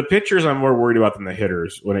 The pitchers I'm more worried about than the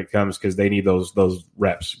hitters when it comes, because they need those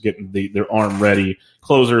reps, getting their arm ready.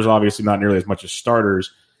 Closers, obviously not nearly as much as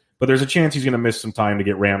starters, but there's a chance he's going to miss some time to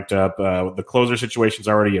get ramped up. The closer situation's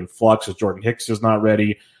already in flux, as Jordan Hicks is not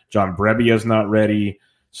ready. John Brebbia is not ready.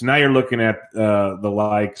 So now you're looking at the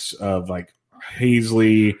likes of like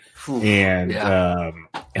Hazley and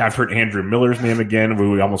I've heard Andrew Miller's name again,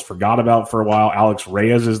 who we almost forgot about for a while. Alex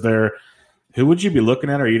Reyes is there. Who would you be looking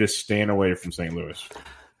at, or are you just staying away from St. Louis?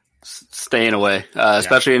 Staying away,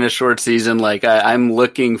 especially in a short season. Like I'm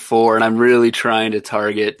looking for, and I'm really trying to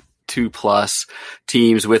target 2+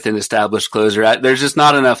 teams with an established closer. There's just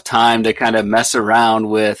not enough time to kind of mess around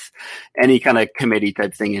with any kind of committee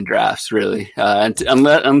type thing in drafts, really,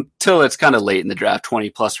 until it's kind of late in the draft,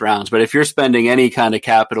 20+ rounds. But if you're spending any kind of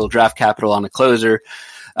draft capital on a closer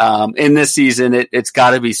in this season, it's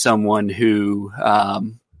got to be someone who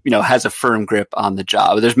has a firm grip on the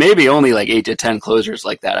job. There's maybe only like 8 to 10 closers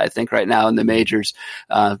like that, I think, right now in the majors.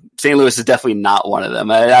 St. Louis is definitely not one of them.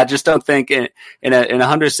 I just don't think in a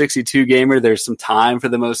 162 gamer, there's some time for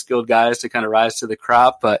the most skilled guys to kind of rise to the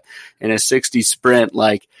crop. But in a 60 sprint,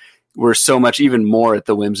 like, we're so much even more at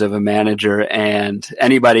the whims of a manager, and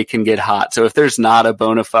anybody can get hot. So if there's not a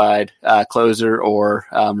bona fide closer or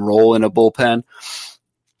role in a bullpen,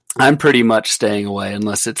 I'm pretty much staying away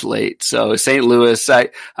unless it's late. So St. Louis,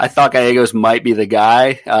 I thought Gallegos might be the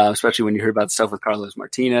guy, especially when you heard about the stuff with Carlos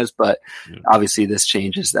Martinez, but obviously this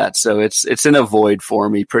changes that. So it's in a void for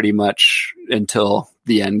me pretty much until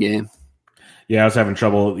the end game. Yeah, I was having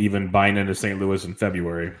trouble even buying into St. Louis in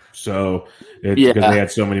February. So because they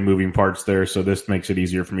had so many moving parts there. So this makes it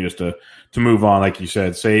easier for me just to move on. Like you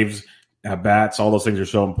said, saves, bats, all those things are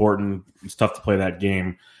so important. It's tough to play that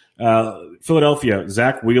game. Philadelphia,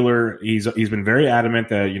 Zach Wheeler, he's been very adamant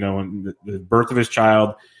that, in the birth of his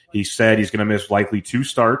child, he said he's going to miss likely 2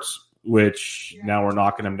 starts, which now we're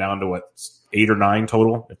knocking him down to 8 or 9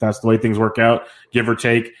 total, if that's the way things work out, give or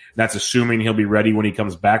take. That's assuming he'll be ready when he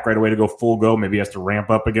comes back right away to go full go. Maybe he has to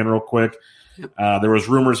ramp up again real quick. There was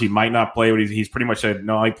rumors he might not play, but he's pretty much said,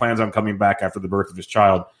 no, he plans on coming back after the birth of his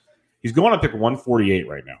child. He's going to pick 148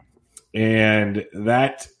 right now. And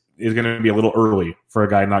that is going to be a little early for a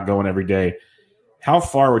guy not going every day. How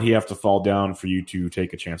far would he have to fall down for you to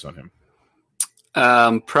take a chance on him?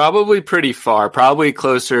 Probably pretty far, probably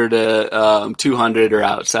closer to 200 or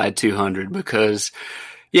outside 200 because,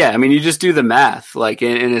 yeah, I mean, you just do the math. Like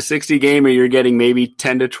in a 60 gamer, you're getting maybe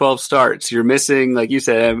 10 to 12 starts. You're missing, like you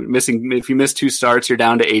said, if you miss 2 starts, you're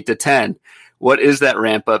down to 8 to 10. What is that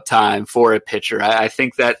ramp up time for a pitcher? I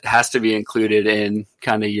think that has to be included in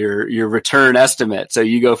kind of your return estimate. So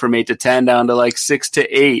you go from 8 to 10 down to like 6 to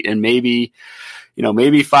 8 and maybe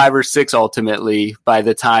 5 or 6 ultimately by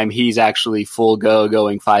the time he's actually full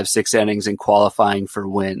going 5-6 innings and qualifying for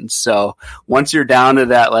wins. So once you're down to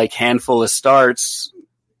that like handful of starts,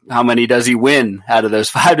 how many does he win out of those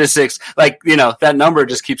 5 to 6? Like, that number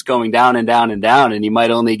just keeps going down and down and down, and you might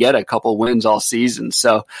only get a couple wins all season.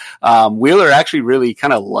 So Wheeler actually really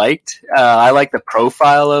kind of liked. I like the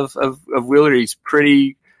profile of Wheeler. He's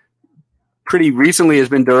pretty recently has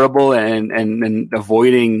been durable and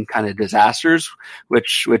avoiding kind of disasters,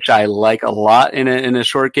 which I like a lot in a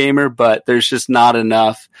short gamer, but there's just not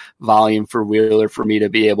enough volume for Wheeler for me to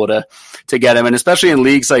be able to get him. And especially in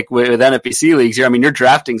leagues like with NFBC leagues, you're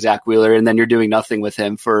drafting Zach Wheeler and then you're doing nothing with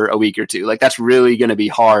him for a week or two. Like that's really going to be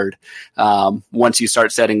hard once you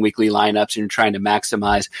start setting weekly lineups and you're trying to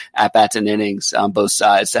maximize at-bats and innings on both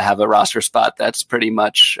sides to have a roster spot that's pretty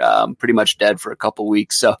much dead for a couple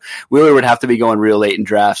weeks. So Wheeler would have to be going real late in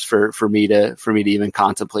drafts for me to even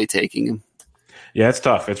contemplate taking him. Yeah, it's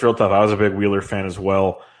tough. It's real tough. I was a big Wheeler fan as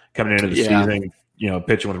well coming into the season,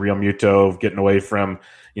 pitching with Real Muto, getting away from,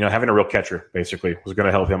 having a real catcher basically was going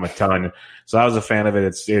to help him a ton. So I was a fan of it.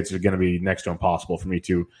 It's going to be next to impossible for me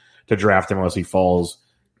to draft him unless he falls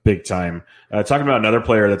big time. Talking about another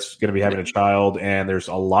player that's going to be having a child, and there's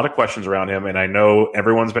a lot of questions around him, and I know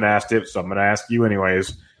everyone's been asked it, so I'm going to ask you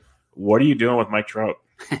anyways. What are you doing with Mike Trout?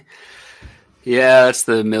 Yeah, that's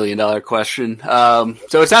the $1 million question. So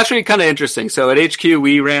it's actually kind of interesting. So at HQ,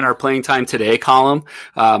 we ran our Playing Time Today column,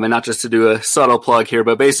 and not just to do a subtle plug here,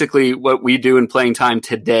 but basically what we do in Playing Time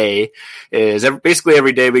Today is basically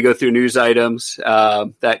every day we go through news items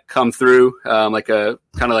that come through, like a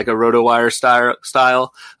RotoWire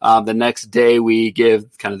style. The next day we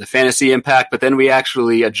give kind of the fantasy impact, but then we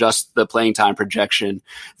actually adjust the playing time projection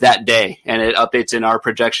that day, and it updates in our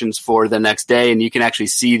projections for the next day, and you can actually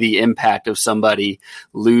see the impact of somebody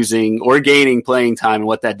losing or gaining playing time and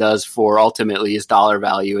what that does for ultimately is dollar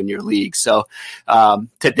value in your league. So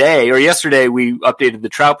today or yesterday we updated the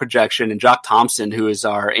Trout projection, and Jock Thompson, who is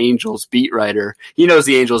our Angels beat writer, he knows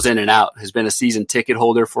the Angels in and out, has been a season ticket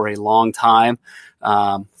holder for a long time.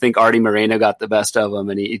 I think Artie Moreno got the best of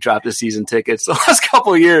him, and he dropped his season tickets the last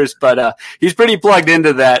couple of years, but he's pretty plugged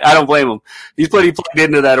into that. I don't blame him. He's pretty plugged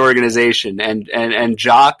into that organization. And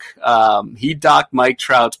Jock, he docked Mike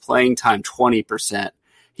Trout's playing time 20%.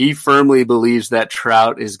 He firmly believes that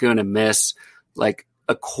Trout is going to miss like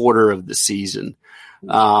a quarter of the season.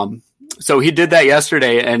 So he did that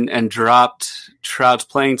yesterday and dropped Trout's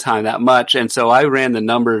playing time that much. And so I ran the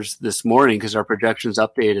numbers this morning because our projections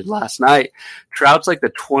updated last night. Trout's like the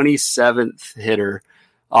 27th hitter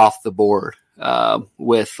off the board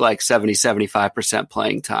with like 75%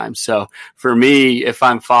 playing time. So for me, if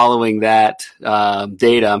I'm following that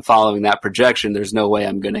data, I'm following that projection, there's no way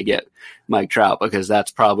I'm going to get Mike Trout because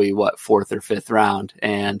that's probably 4th or 5th round.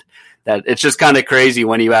 And that it's just kind of crazy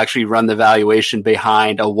when you actually run the valuation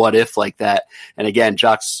behind a what if like that. And again,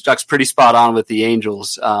 Jock's pretty spot on with the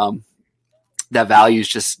Angels. That value is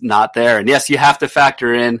just not there. And yes, you have to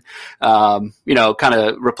factor in, kind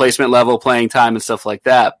of replacement level playing time and stuff like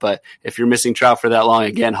that. But if you're missing Trout for that long,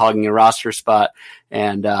 again, hogging a roster spot,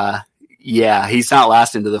 and he's not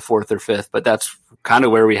lasting to the 4th or 5th, but that's kind of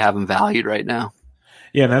where we have him valued right now.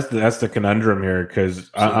 Yeah, and that's the conundrum here because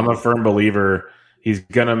I'm a firm believer. He's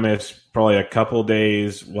going to miss probably a couple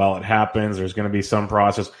days while it happens. There's going to be some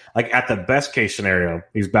process. Like at the best case scenario,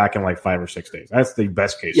 he's back in like 5 or 6 days. That's the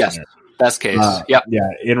best case scenario. Best case. Yep. Yeah.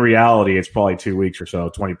 In reality, it's probably 2 weeks or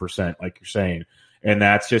so, 20%, like you're saying. And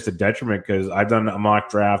that's just a detriment because I've done a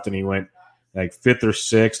mock draft and he went like 5th or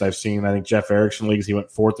 6th. I've seen, I think, Jeff Erickson leagues, he went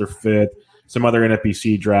 4th or 5th. Some other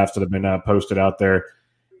NFBC drafts that have been posted out there.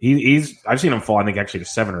 I've seen him fall, I think, actually to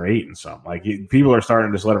 7 or 8 and some. Like people are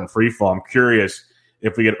starting to just let him free fall. I'm curious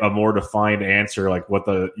if we get a more defined answer, like what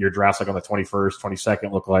your drafts like on the 21st,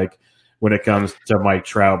 22nd look like when it comes to Mike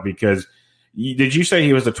Trout, because did you say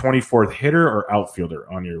he was the 24th hitter or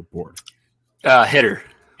outfielder on your board? Hitter.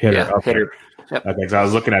 Yeah, okay. Hitter. Yep. Okay, so I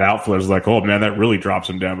was looking at outfielders like, oh man, that really drops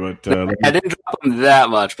him down. But I didn't drop him that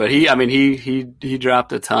much, but he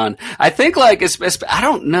dropped a ton. I think I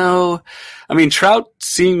don't know. I mean, Trout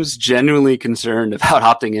seems genuinely concerned about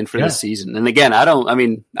opting in for this season. And again, I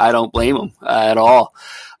don't blame him at all.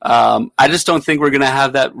 I just don't think we're going to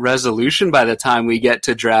have that resolution by the time we get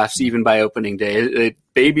to drafts, even by opening day.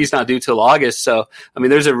 Baby's not due till August. So, I mean,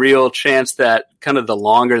 there's a real chance that kind of the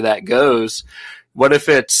longer that goes, what if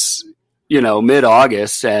it's,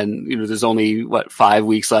 mid-August and, there's only 5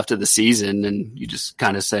 weeks left of the season and you just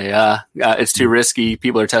kind of say, it's too risky.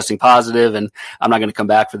 People are testing positive and I'm not going to come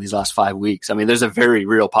back for these last 5 weeks. I mean, there's a very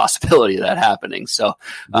real possibility of that happening. So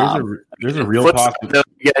there's a real possibility.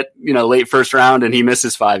 Get, late first round and he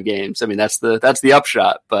misses 5 games. I mean, that's the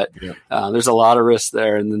upshot, but there's a lot of risk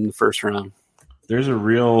there in the first round. There's a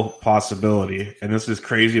real possibility. And this is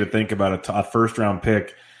crazy to think about a first round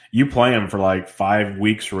pick. You play him for like 5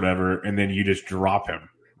 weeks or whatever, and then you just drop him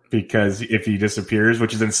because if he disappears,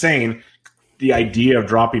 which is insane, the idea of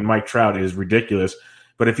dropping Mike Trout is ridiculous.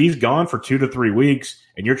 But if he's gone for 2 to 3 weeks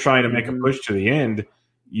and you're trying to make a push to the end,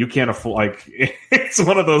 you can't afford. It's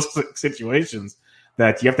one of those situations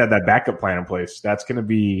that you have to have that backup plan in place. That's going to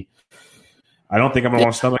be. I don't think I'm going to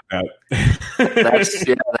want to stomach that.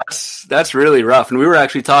 That's really rough. And we were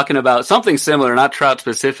actually talking about something similar, not Trout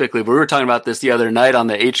specifically, but we were talking about this the other night on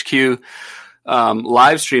the HQ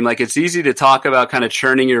live stream. Like, it's easy to talk about kind of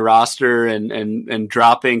churning your roster and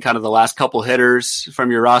dropping kind of the last couple hitters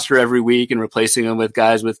from your roster every week and replacing them with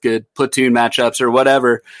guys with good platoon matchups or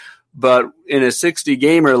whatever. But in a 60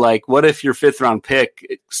 gamer, like, what if your 5th round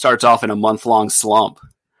pick starts off in a month-long slump?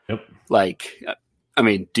 Yep. I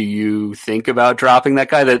mean, do you think about dropping that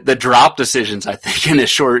guy? The drop decisions, I think, in a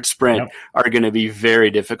short sprint are going to be very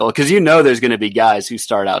difficult because there's going to be guys who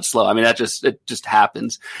start out slow. I mean, it just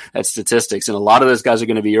happens. That's statistics. And a lot of those guys are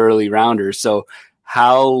going to be early rounders. So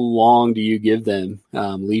how long do you give them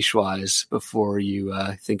leash-wise before you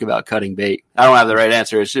think about cutting bait? I don't have the right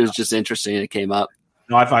answer. It was just interesting and it came up.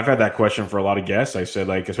 No, I've had that question for a lot of guests. I said,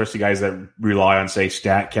 especially guys that rely on, say,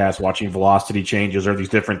 StatCast, watching velocity changes or these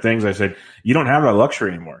different things. I said, you don't have that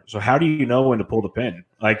luxury anymore. So how do you know when to pull the pin?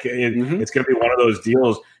 It's going to be one of those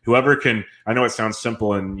deals. Whoever can, I know it sounds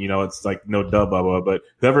simple and, it's like no duh, Bubba, but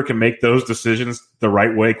whoever can make those decisions the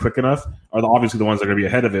right way quick enough are obviously the ones that are going to be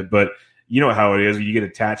ahead of it. But you know how it is. You get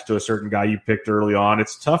attached to a certain guy you picked early on.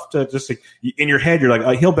 It's tough to just, in your head, you're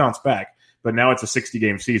like, he'll bounce back. But now it's a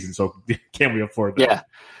 60-game season, so can we afford that? Yeah.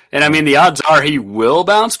 And I mean, the odds are he will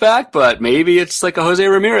bounce back, but maybe it's like a Jose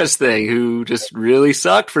Ramirez thing who just really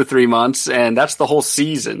sucked for 3 months, and that's the whole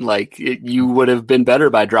season. You would have been better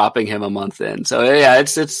by dropping him a month in. So, yeah,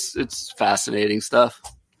 it's fascinating stuff.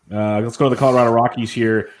 Let's go to the Colorado Rockies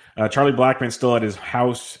here. Charlie Blackmon's still at his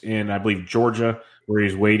house in, I believe, Georgia, where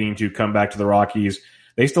he's waiting to come back to the Rockies.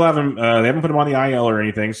 They still haven't they haven't put him on the IL or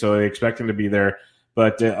anything, so they expect him to be there.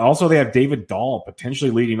 But also they have David Dahl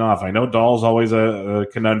potentially leading off. I know Dahl's always a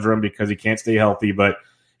conundrum because he can't stay healthy, but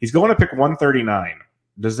he's going to pick 139.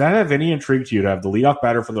 Does that have any intrigue to you to have the leadoff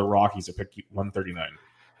batter for the Rockies at pick 139?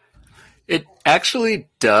 It actually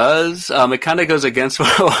does. It kind of goes against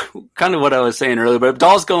what I was saying earlier, but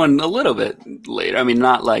Dahl's going a little bit later. I mean,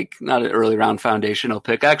 not an early round foundational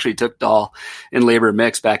pick. I actually took Dahl in labor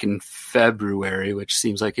mix back in February, which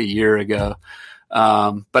seems like a year ago.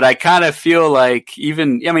 But I kind of feel like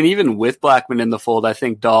even with Blackmon in the fold, I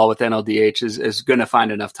think Dahl with NLDH is going to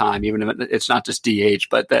find enough time, even if it's not just DH,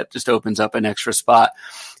 but that just opens up an extra spot.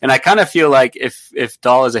 And I kind of feel like if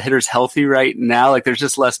Dahl as a hitter's healthy right now, there's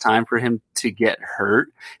just less time for him to get hurt.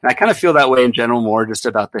 And I kind of feel that way in general more just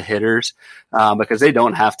about the hitters, because they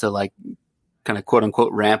don't have to kind of quote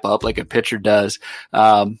unquote ramp up like a pitcher does.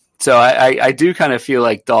 So I do kind of feel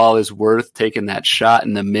like Dahl is worth taking that shot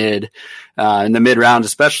in the mid round,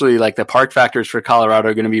 especially the park factors for Colorado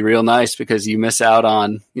are going to be real nice because you miss out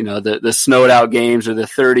on, the snowed out games or the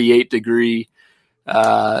 38-degree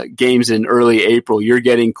games in early April. You're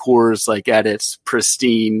getting Coors at its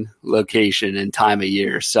pristine location and time of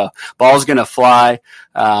year. So ball's going to fly.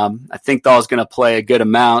 I think Dahl's going to play a good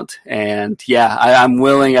amount. And yeah, I'm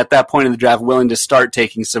willing at that point in the draft, to start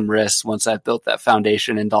taking some risks once I've built that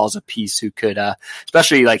foundation. And Dahl's a piece who could,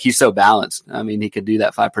 especially he's so balanced. I mean, he could do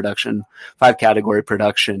that 5 category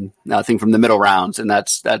production, thing from the middle rounds. And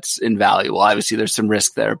that's invaluable. Obviously there's some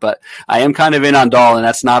risk there, but I am kind of in on Dahl, and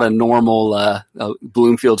that's not a normal,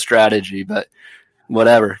 Bloomfield strategy, but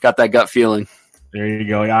whatever. Got that gut feeling. There you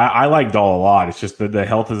go. I like Dahl a lot. It's just the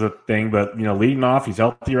health is a thing, but leading off, he's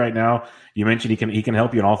healthy right now. You mentioned he can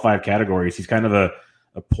help you in all 5 categories. He's kind of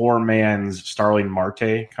a poor man's Starling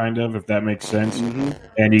Marte, kind of, if that makes sense.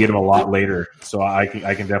 And you get him a lot later. So I can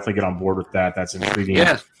definitely get on board with that. That's intriguing.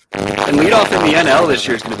 Yeah. And leadoff in the NL this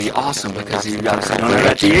year is going to be awesome because you obviously don't have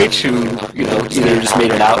that DH who, either just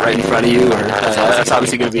made it out right in front of you, or that's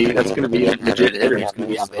obviously going to be a legit hitter. He's going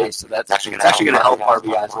to be on base, so that's actually going to help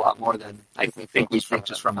RBIs a lot more than I think we think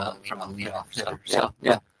just from a leadoff hitter. So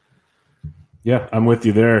yeah, I'm with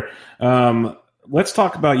you there. Let's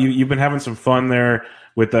talk about you. You've been having some fun there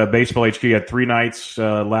with Baseball HQ. You had 3 nights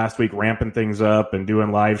last week, ramping things up and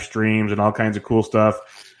doing live streams and all kinds of cool stuff.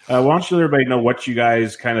 Why don't you let everybody know what you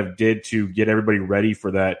guys kind of did to get everybody ready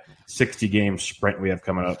for that 60-game sprint we have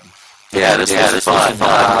coming up? Yeah, this was fun.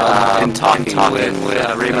 And talking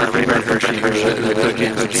with Raymond Hershey,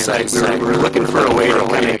 the coaching site, we were looking for a way to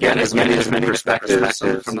kind of get as many perspectives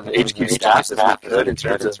from the HQ staff as we could in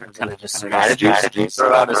terms of kind of just strategies,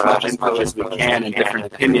 throw out as much info as we can and different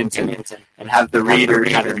opinions, and have the reader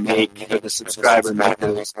kind of the subscriber make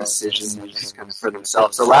those decisions kind of for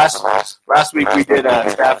themselves. So last week we did a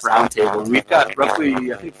staff roundtable, and we've got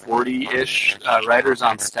roughly, I think, 40-ish writers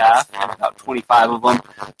on staff. About 25 of them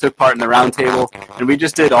took part in the roundtable, and we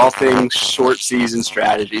just did all things short season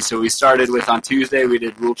strategy. So we started with, on Tuesday, we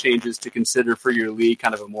did rule changes to consider for your league,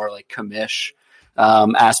 kind of a more like commish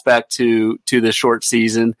aspect to the short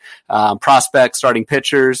season, prospects, starting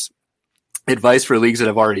pitchers, advice for leagues that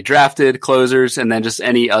have already drafted, closers, and then just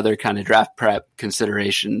any other kind of draft prep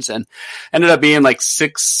considerations. And ended up being like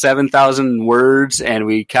 7,000 words, and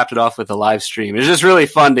we capped it off with a live stream. It was just really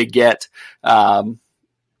fun to get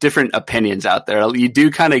different opinions out there. You do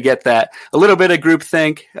kind of get that a little bit of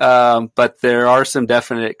groupthink, but there are some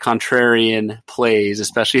definite contrarian plays,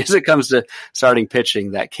 especially as it comes to starting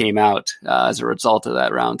pitching, that came out as a result of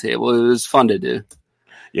that roundtable. It was fun to do.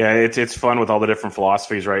 Yeah, it's fun with all the different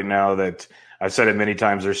philosophies right now that I've said it many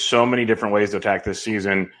times. There's so many different ways to attack this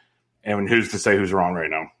season, and who's to say who's wrong right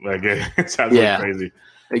now? Like, it sounds like crazy.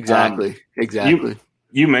 Exactly.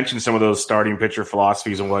 You mentioned some of those starting pitcher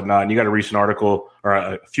philosophies and whatnot, and you got a recent article or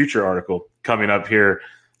a future article coming up here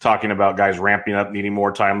talking about guys ramping up, needing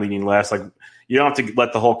more time, needing less. Like, you don't have to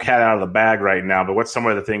let the whole cat out of the bag right now, but what's some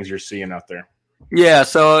of the things you're seeing out there? Yeah,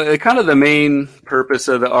 so kind of the main purpose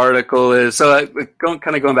of the article is, going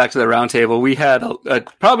back to the roundtable, we had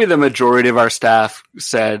probably the majority of our staff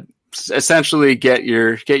said, essentially get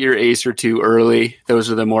your ace or two early. Those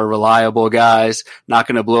are the more reliable guys, not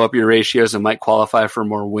going to blow up your ratios and might qualify for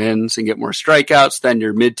more wins and get more strikeouts than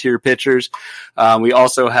your mid-tier pitchers. We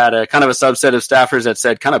also had a kind of a subset of staffers that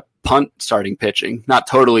said kind of punt starting pitching, not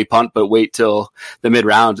totally punt, but wait till the mid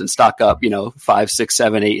rounds and stock up, 5, 6,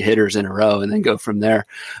 7, 8 hitters in a row and then go from there.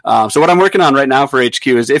 So what I'm working on right now for HQ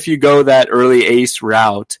is, if you go that early ace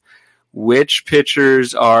route, which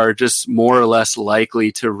pitchers are just more or less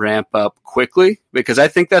likely to ramp up quickly? Because I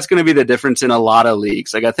think that's going to be the difference in a lot of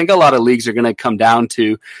leagues. Like, I think a lot of leagues are going to come down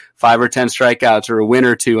to 5 or 10 strikeouts or a win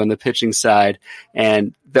or two on the pitching side.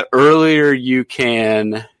 And the earlier you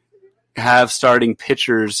can have starting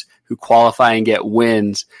pitchers who qualify and get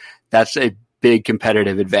wins, that's a big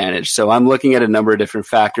competitive advantage. So I'm looking at a number of different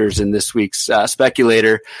factors in this week's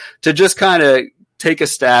speculator to just kind of take a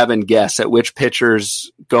stab and guess at which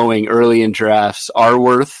pitchers going early in drafts are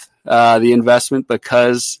worth the investment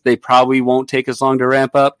because they probably won't take as long to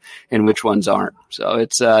ramp up, and which ones aren't. So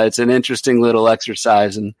it's an interesting little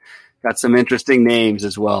exercise, and got some interesting names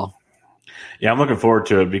as well. Yeah, I'm looking forward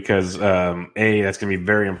to it because that's going to be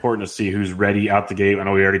very important to see who's ready out the gate. I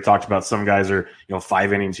know we already talked about some guys are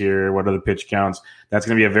 5 innings here. What are the pitch counts? That's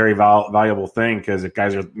going to be a very valuable thing, because if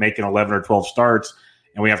guys are making 11 or 12 starts,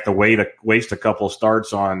 and we have to waste a couple of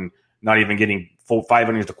starts on not even getting full 5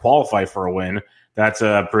 innings to qualify for a win, that's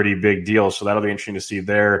a pretty big deal. So that'll be interesting to see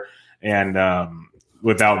there, and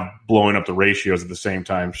without blowing up the ratios at the same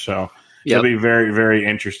time. So It'll be very, very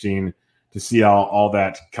interesting to see how all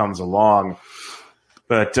that comes along.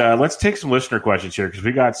 But let's take some listener questions here, because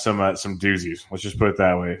we got some doozies. Let's just put it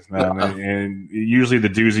that way. And usually the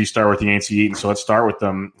doozies start with the Ain't Eating, so let's start with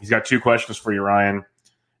them. He's got 2 questions for you, Ryan.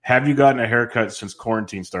 Have you gotten a haircut since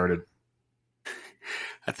quarantine started?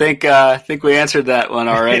 I think we answered that one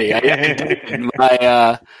already.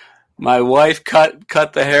 My wife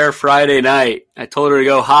cut the hair Friday night. I told her to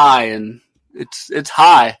go high, and it's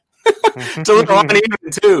high. It's a little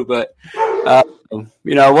uneven too, but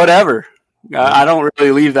whatever. I don't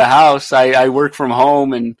really leave the house. I work from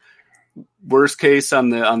home, and worst case on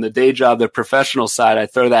the day job, the professional side, I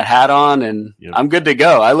throw that hat on and I'm good to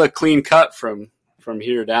go. I look clean cut from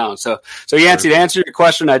here down. So Yancey, to answer your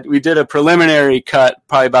question, we did a preliminary cut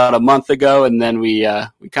probably about a month ago, and then we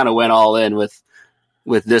kind of went all in with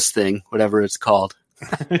this thing, whatever it's called.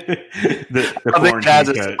 the I think that's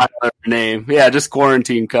a name. Yeah, just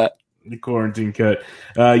quarantine cut. The quarantine cut.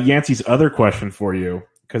 Yancey's other question for you,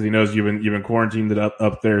 because he knows you've been quarantined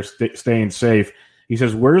up there, staying safe. He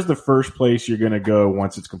says, "Where's the first place you're going to go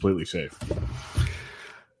once it's completely safe?"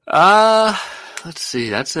 Let's see.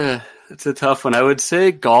 That's a tough one. I would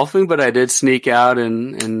say golfing, but I did sneak out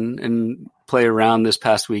and play around this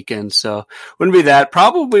past weekend, so wouldn't be that.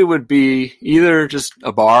 Probably would be either just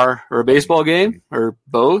a bar or a baseball game or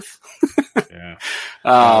both. Yeah.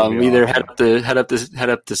 Either head up to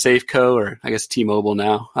Safeco or I guess T-Mobile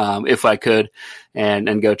now, if I could,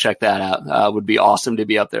 and go check that out. Would be awesome to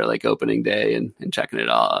be up there like opening day and checking it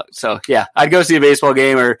all out. So yeah, I'd go see a baseball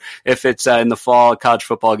game, or if it's in the fall, a college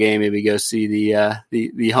football game, maybe go see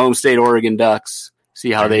the home state Oregon Ducks,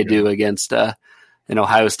 see how they do against an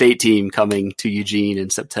Ohio State team coming to Eugene in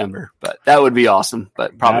September. But that would be awesome,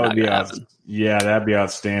 but probably not going to happen. Yeah, that'd be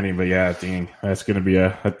outstanding. But yeah, dang, that's going to be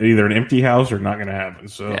either an empty house or not going to happen.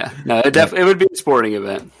 So yeah, no, it would be a sporting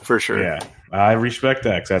event for sure. Yeah, I respect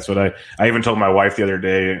that. 'Cause that's what I even told my wife the other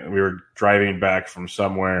day. We were driving back from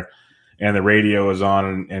somewhere, and the radio was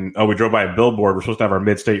on, and we drove by a billboard. We're supposed to have our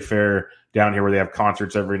Mid-State Fair down here where they have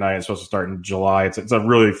concerts every night. It's supposed to start in July. It's a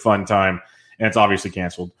really fun time, and it's obviously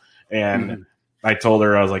canceled. And I told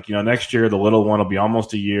her, I was like, next year the little one will be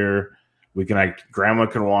almost a year. We can, grandma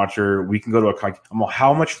can watch her. We can go to a concert.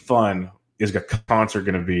 How much fun is a concert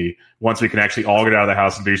going to be once we can actually all get out of the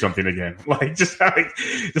house and do something again? Just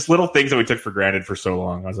little things that we took for granted for so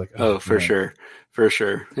long. I was like, for sure.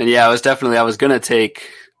 And yeah, I was going to take,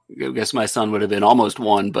 I guess my son would have been almost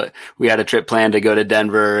one, but we had a trip planned to go to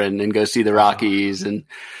Denver and go see the Rockies. And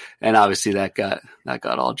obviously that got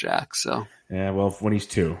all jacked. So yeah, well, when he's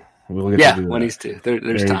 2. We'll get to do when he's 2.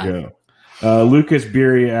 There's time. You go. Lucas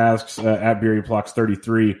Beery asks, at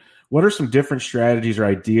BeeryPlox33, what are some different strategies or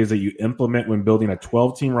ideas that you implement when building a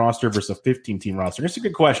 12-team roster versus a 15-team roster? It's a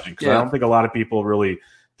good question, because I don't think a lot of people really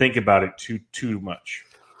think about it too much.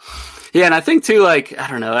 Yeah, and I think too, I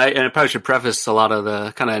don't know, and I probably should preface a lot of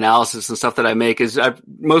the kind of analysis and stuff that I make is I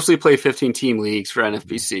mostly play 15-team leagues for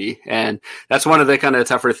NFBC, and that's one of the kind of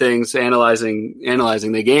tougher things analyzing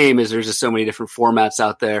the game is there's just so many different formats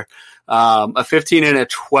out there. A 15 and a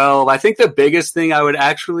 12, I think the biggest thing I would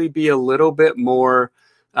actually be a little bit more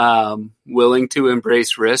willing to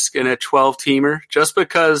embrace risk in a 12-teamer, just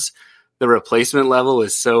because the replacement level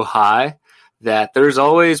is so high that there's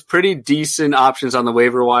always pretty decent options on the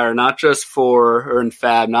waiver wire, not just in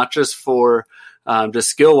FAB, not just for just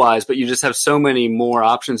skill wise, but you just have so many more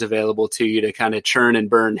options available to you to kind of churn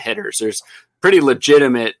and burn hitters. There's pretty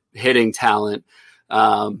legitimate hitting talent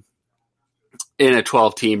in a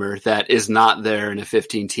 12-teamer that is not there in a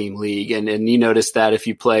 15-team league. And you notice that if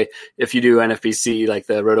you do NFBC, like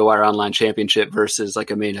the RotoWire Online Championship versus like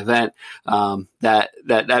a main event,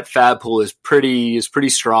 that FAB pool is pretty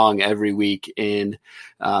strong every week in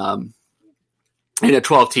a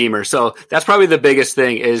 12-teamer. So that's probably the biggest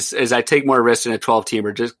thing is I take more risks in a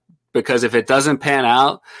 12-teamer just because if it doesn't pan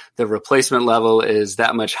out, the replacement level is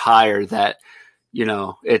that much higher that,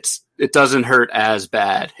 it doesn't hurt as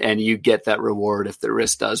bad, and you get that reward if the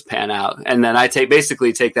risk does pan out. And then I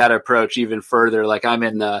basically take that approach even further. Like I'm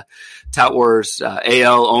in the Tout Wars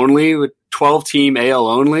AL only with 12-team AL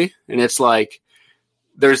only, and it's like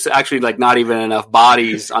there's actually like not even enough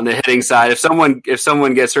bodies on the hitting side. If someone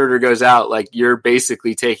gets hurt or goes out, like you're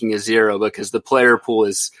basically taking a 0 because the player pool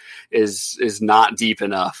is not deep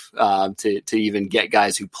enough to even get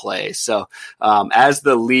guys who play. So as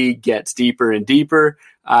the league gets deeper and deeper,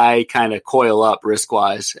 I kind of coil up risk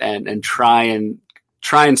wise and try and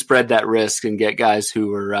spread that risk and get guys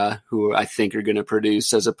who I think are going to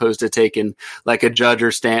produce, as opposed to taking like a Judge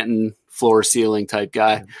or Stanton floor ceiling type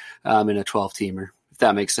guy in a 12-teamer.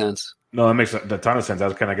 That makes sense. No, that makes a ton of sense. I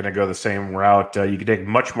was kind of going to go the same route. You can take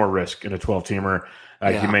much more risk in a 12-teamer.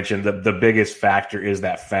 You mentioned the biggest factor is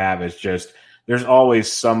that FAB is just there's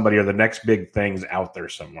always somebody or the next big things out there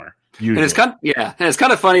somewhere. Usually. And it's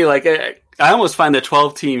kind of funny. Like I almost find the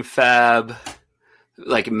 12-team FAB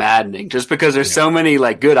like maddening, just because there's so many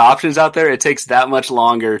like good options out there. It takes that much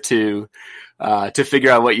longer to figure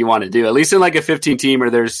out what you want to do. At least in like a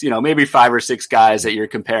 15-teamer, there's, maybe 5 or 6 guys that you're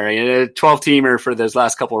comparing. And a 12-teamer for those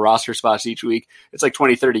last couple of roster spots each week, it's like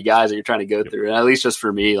 20, 30 guys that you're trying to go through. And at least just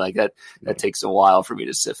for me, like that takes a while for me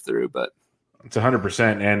to sift through, but it's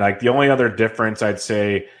 100%. And like the only other difference I'd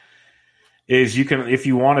say is you can, if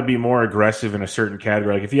you want to be more aggressive in a certain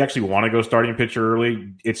category, like if you actually want to go starting pitcher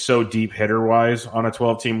early, it's so deep hitter wise on a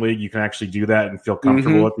 12-team league, you can actually do that and feel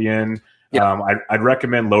comfortable at the end. Yeah. I'd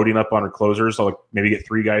recommend loading up on closers, so like maybe get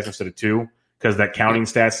 3 guys instead of 2, because that counting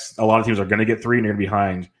stats, a lot of teams are going to get 3 and you're going to be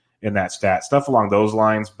behind. in that stat, stuff along those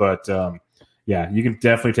lines. But yeah, you can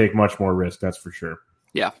definitely take much more risk. That's for sure.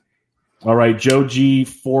 Yeah. All right. Joe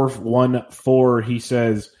G414, he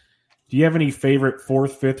says, do you have any favorite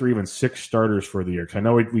 4th, 5th, or even 6th starters for the year? Because I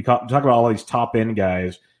know we talk about all these top end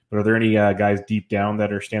guys, but are there any guys deep down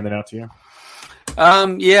that are standing out to you?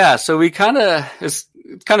 Yeah. So we it's kind of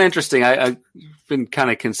interesting. I've been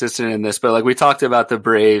kind of consistent in this, but like we talked about the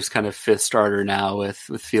Braves kind of 5th starter now with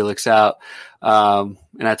Felix out. And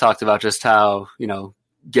I talked about just how,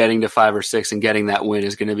 getting to 5 or 6 and getting that win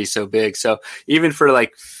is going to be so big. So even for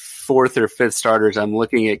like 4th or 5th starters, I'm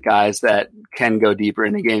looking at guys that can go deeper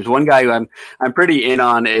into games. One guy who I'm pretty in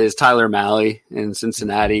on is Tyler Mahle in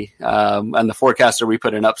Cincinnati. And the forecaster, we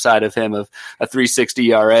put an upside of him of a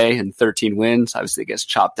 3.60 ERA and 13 wins. Obviously, it gets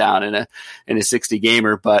chopped down in a 60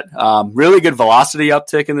 gamer, but really good velocity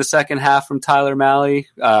uptick in the second half from Tyler Mahle.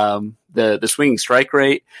 The swinging strike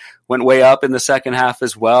rate went way up in the second half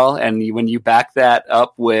as well. And when you back that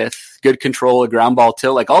up with good control, a ground ball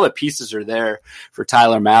tilt, like all the pieces are there for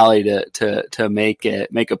Tyler Mahle to make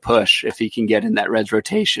a push if he can get in that Reds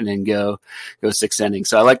rotation and go 6 innings.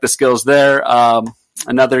 So I like the skills there.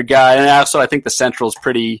 Another guy, and also I think the Central's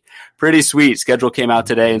pretty sweet. Schedule came out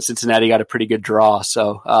today, and Cincinnati got a pretty good draw.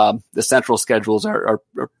 So the Central schedules are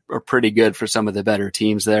pretty good for some of the better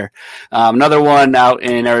teams there. Another one out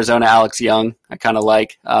in Arizona, Alex Young, I kind of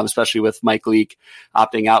like, especially with Mike Leake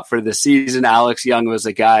opting out for the season. Alex Young was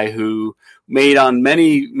a guy who made on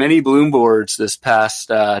many bloom boards this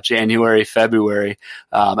past January, February,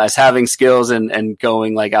 as having skills and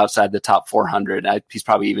going like outside the top 400. He's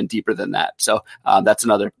probably even deeper than that. So that's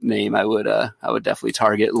another name I would definitely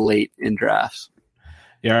target late in drafts.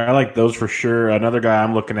 Yeah, I like those for sure. Another guy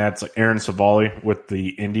I'm looking at is like Aaron Savali with the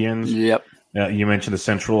Indians. Yep. You mentioned the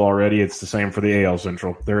Central already. It's the same for the AL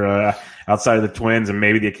Central. They're outside of the Twins and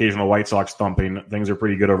maybe the occasional White Sox thumping. Things are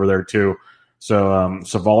pretty good over there too. So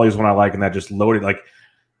Savali is one I like, and that just loaded. Like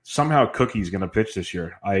somehow Cookie's going to pitch this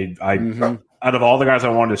year. Out of all the guys I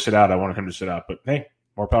wanted to sit out, I wanted him to sit out. But hey,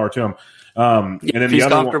 more power to him. And then if he's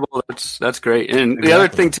comfortable, that's great. And exactly. The other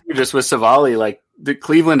thing too, just with Savali, like the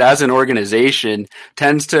Cleveland as an organization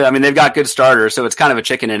tends to. I mean, they've got good starters, so it's kind of a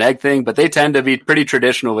chicken and egg thing. But they tend to be pretty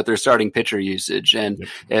traditional with their starting pitcher usage. And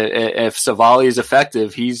if Savali is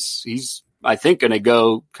effective, he's I think going to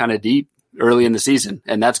go kind of deep early in the season,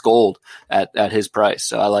 and that's gold at his price.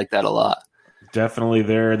 So I like that a lot. Definitely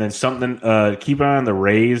there. And then something, keep an eye on the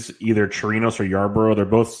Rays, either Chirinos or Yarbrough. They're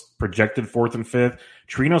both projected 4th and 5th.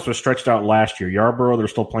 Chirinos was stretched out last year. Yarbrough, they're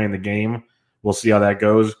still playing the game. We'll see how that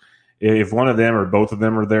goes. If one of them or both of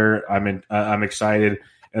them are there, I'm excited.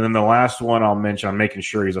 And then the last one I'll mention, I'm making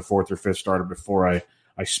sure he's a 4th or 5th starter before I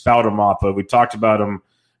spout him off. But we talked about him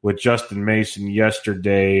with Justin Mason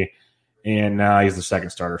yesterday, and now he's the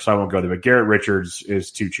 2nd starter, so I won't go there. But Garrett Richards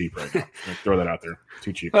is too cheap right now. Throw that out there.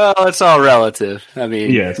 Too cheap. Well, it's all relative. I mean,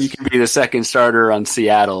 yes. You can be the 2nd starter on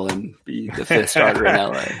Seattle and be the 5th starter in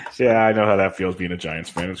LA. Yeah, I know how that feels being a Giants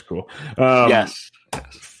fan. It's cool. Yes.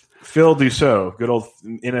 Phil Dussault, good old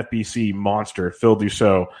NFBC monster, Phil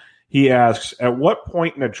Dussault. He asks, at what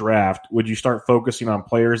point in a draft would you start focusing on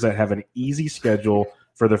players that have an easy schedule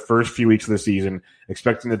for the first few weeks of the season,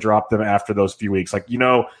 expecting to drop them after those few weeks? Like,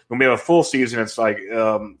 when we have a full season, it's like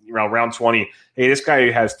around round 20, hey, this guy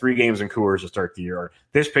has 3 games in Coors to start the year, or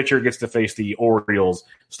this pitcher gets to face the Orioles,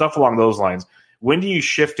 stuff along those lines. When do you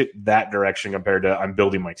shift it that direction compared to I'm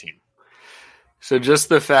building my team? So just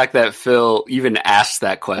the fact that Phil even asked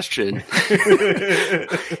that question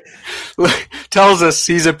tells us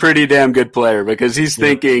he's a pretty damn good player, because he's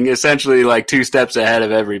thinking essentially like 2 steps ahead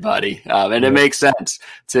of everybody. And it makes sense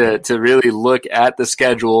to really look at the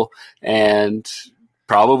schedule and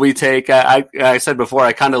probably take, I said before,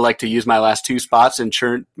 I kind of like to use my last 2 spots and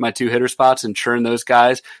churn my 2 hitter spots and churn those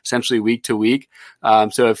guys essentially week to week.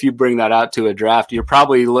 So if you bring that out to a draft, you're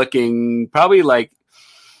probably looking probably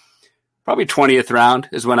 20th round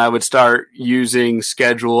is when I would start using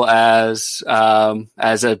schedule as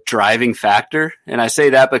a driving factor. And I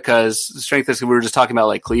say that because the strength is, we were just talking about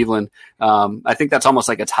like Cleveland. I think that's almost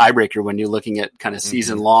like a tiebreaker when you're looking at kind of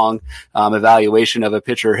season long evaluation of a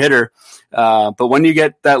pitcher or hitter. But when you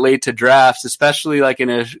get that late to drafts, especially like in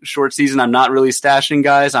a short season, I'm not really stashing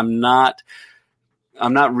guys. I'm not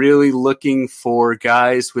really looking for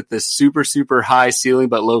guys with this super, super high ceiling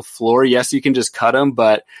but low floor. Yes, you can just cut them,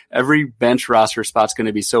 but every bench roster spot's going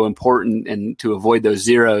to be so important, and to avoid those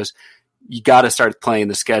zeros, you got to start playing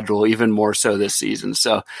the schedule even more so this season.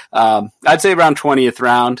 So I'd say around 20th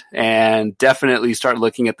round, and definitely start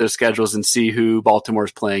looking at those schedules and see who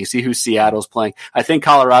Baltimore's playing, see who Seattle's playing. I think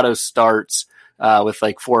Colorado starts with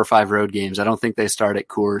like 4 or 5 road games. I don't think they start at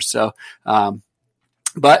Coors. So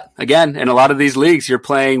But again, in a lot of these leagues, you're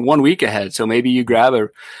playing 1 week ahead. So maybe you grab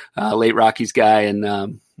a late Rockies guy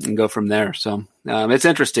and go from there. So it's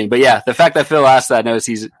interesting. But yeah, the fact that Phil asked that knows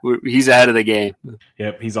he's ahead of the game.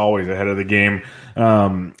 Yep, he's always ahead of the game.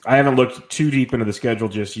 I haven't looked too deep into the schedule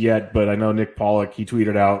just yet, but I know Nick Pollock, he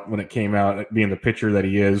tweeted out when it came out, being the pitcher that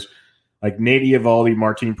he is, like Nate Eovaldi,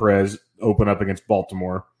 Martin Perez open up against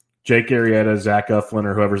Baltimore. Jake Arrieta, Zach Eflin,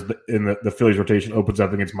 or whoever's in the Phillies rotation opens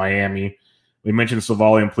up against Miami. We mentioned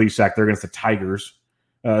Savali and Plesac. They're against the Tigers.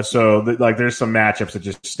 So there's some matchups that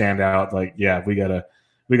just stand out. Like, yeah, we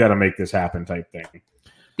gotta make this happen type thing.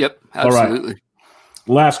 Yep, absolutely. All right.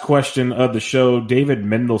 Last question of the show. David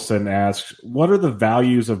Mendelson asks, what are the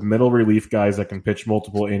values of middle relief guys that can pitch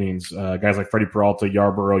multiple innings? Guys like Freddie Peralta,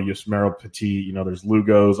 Yarborough, Yusmeiro Petit, there's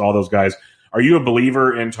Lugos, all those guys. Are you a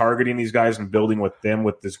believer in targeting these guys and building with them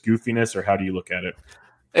with this goofiness, or how do you look at it?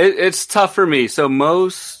 It's tough for me. So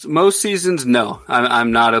most seasons, no,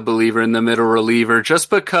 I'm not a believer in the middle reliever, just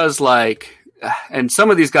because and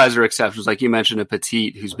some of these guys are exceptions. Like you mentioned, a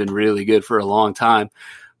Petit who's been really good for a long time,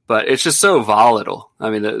 but it's just so volatile. I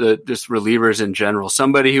mean, just relievers in general.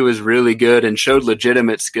 Somebody who was really good and showed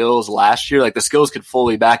legitimate skills last year, like the skills could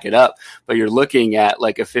fully back it up, but you're looking at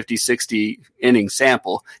like a 50, 60 inning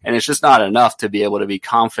sample, and it's just not enough to be able to be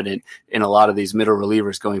confident in a lot of these middle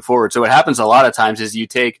relievers going forward. So what happens a lot of times is you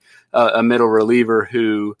take a middle reliever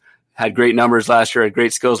who had great numbers last year, had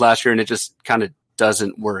great skills last year, and it just kind of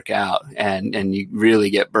doesn't work out, and you really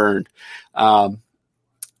get burned.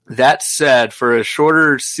 That said, for a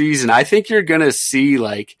shorter season, I think you're going to see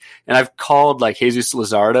and I've called Jesus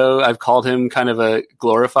Luzardo, I've called him kind of a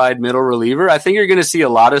glorified middle reliever. I think you're going to see a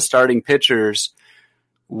lot of starting pitchers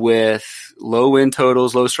with low win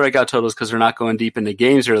totals, low strikeout totals, because they're not going deep into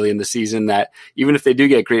games early in the season, that even if they do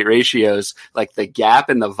get great ratios, like the gap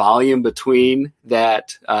in the volume between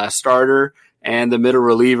that starter and the middle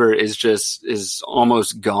reliever is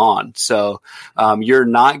almost gone. So you're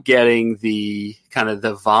not getting the kind of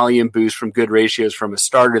the volume boost from good ratios from a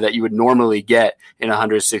starter that you would normally get in a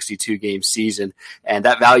 162 game season. And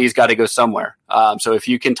that value's got to go somewhere. So if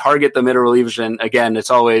you can target the middle relievers, and again,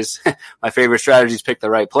 it's always my favorite strategy is pick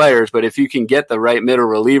the right players, but if you can get the right middle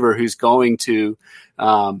reliever who's going to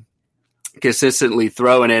consistently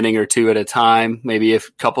throw an inning or two at a time, maybe a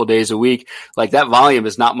couple days a week, like that volume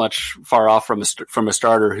is not much far off from a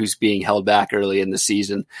starter who's being held back early in the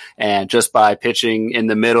season. And just by pitching in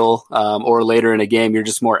the middle or later in a game, you're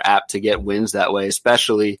just more apt to get wins that way,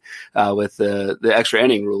 especially with the extra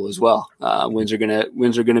inning rule as well. Wins are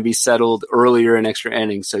gonna be settled earlier in extra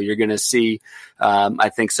innings, so you're gonna see I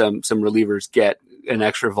think some relievers get an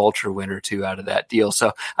extra vulture win or two out of that deal.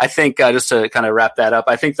 So I think just to kind of wrap that up,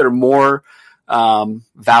 I think they're more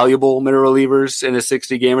valuable middle relievers in a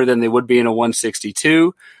 60 gamer than they would be in a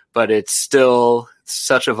 162, but it's still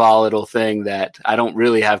such a volatile thing that I don't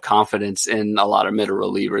really have confidence in a lot of middle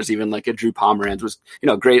relievers. Even like a Drew Pomeranz was,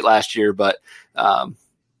 great last year, but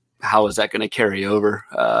how is that going to carry over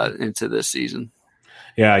into this season?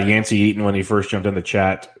 Yeah, Yancey Eaton, when he first jumped in the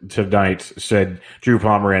chat tonight, said Drew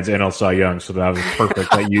Pomeranz NL Cy Young, so that was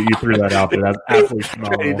perfect that you threw that out there. That's absolutely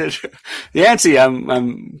phenomenal. Yancey,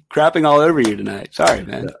 I'm crapping all over you tonight. Sorry,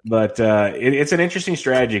 man. But it's an interesting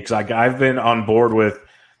strategy because I've been on board with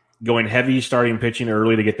going heavy starting pitching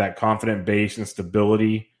early to get that confident base and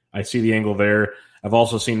stability. I see the angle there. I've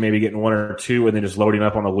also seen maybe getting one or two and then just loading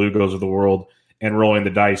up on the Lugos of the world and rolling the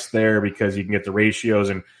dice there because you can get the ratios.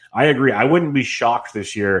 And I agree. I wouldn't be shocked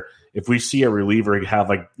this year if we see a reliever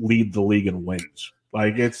have lead the league in wins.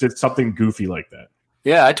 It's something goofy like that.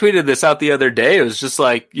 Yeah, I tweeted this out the other day. It was just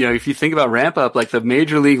if you think about ramp up, the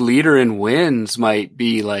major league leader in wins might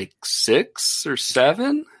be 6 or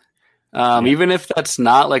 7. Even if that's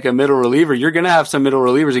not a middle reliever, you're going to have some middle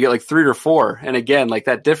relievers who get 3 or 4. And again,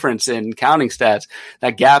 that difference in counting stats,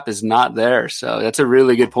 that gap is not there. So that's a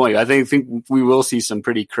really good point. I think we will see some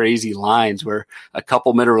pretty crazy lines where a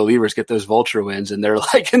couple middle relievers get those vulture wins and they're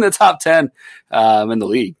in the top 10 in the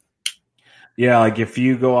league. Yeah. If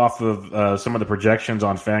you go off of some of the projections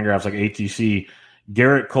on Fangraphs, like ATC,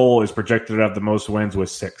 Garrett Cole is projected to have the most wins with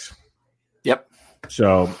 6. Yep.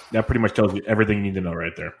 So that pretty much tells you everything you need to know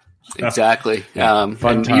right there. Exactly. Fun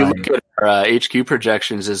and time. You look at our HQ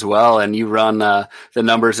projections as well, and you run the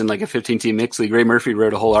numbers in a 15-team mixed league. Ray Murphy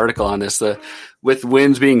wrote a whole article on this. With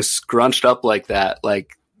wins being scrunched up like that,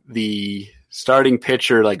 the starting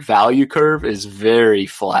pitcher value curve is very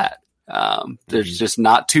flat. There's just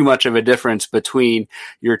not too much of a difference between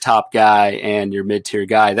your top guy and your mid-tier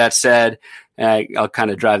guy. That said, I'll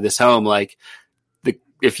kind of drive this home,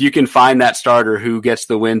 if you can find that starter who gets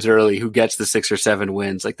the wins early, who gets the 6 or 7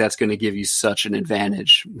 wins, like that's going to give you such an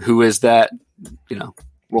advantage. Who is that?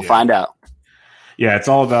 We'll find out. Yeah, it's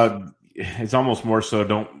all about. It's almost more so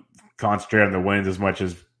don't concentrate on the wins as much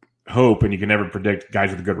as hope, and you can never predict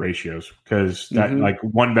guys with good ratios because that like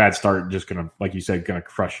one bad start just gonna, like you said, gonna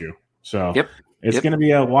crush you. So it's gonna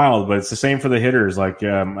be a wild, but it's the same for the hitters. Like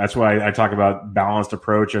that's why I talk about balanced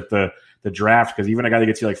approach at the draft, because even a guy that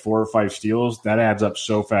gets you like 4 or 5 steals, that adds up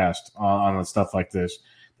so fast on stuff like this.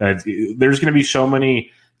 That there's gonna be so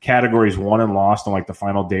many categories won and lost on like the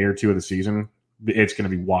final day or 2 of the season. It's going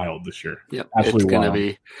to be wild this year. Yep, absolutely, it's going to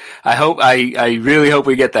be. I really hope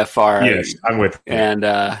we get that far. Yes, I'm with you. And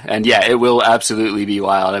yeah, it will absolutely be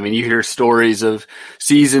wild. I mean, you hear stories of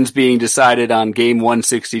seasons being decided on game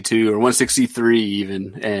 162 or 163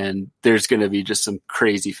 even, and there's going to be just some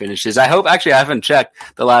crazy finishes. I hope. Actually, I haven't checked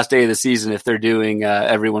the last day of the season if they're doing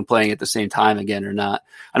everyone playing at the same time again or not.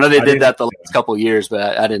 I know they did that the last couple of years,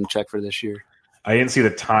 but I didn't check for this year. I didn't see the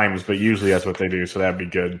times, but usually that's what they do, so that'd be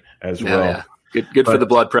good as well. Yeah. Good for the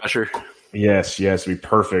blood pressure. Yes, it'd be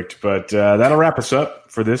perfect. But that'll wrap us up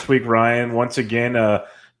for this week, Ryan. Once again,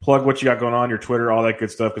 plug what you got going on, your Twitter, all that good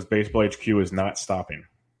stuff, because Baseball HQ is not stopping.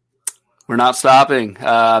 We're not stopping.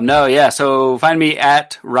 So find me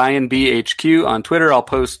at RyanBHQ on Twitter. I'll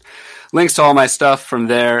post links to all my stuff from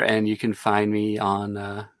there, and you can find me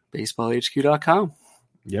on baseballhq.com.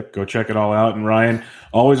 Yep, go check it all out. And Ryan,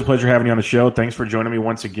 always a pleasure having you on the show. Thanks for joining me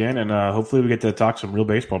once again, and hopefully we get to talk some real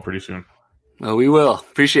baseball pretty soon. Well, we will.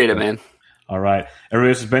 Appreciate it, man. All right.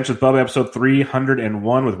 Everybody, this is Bench with Bubba, episode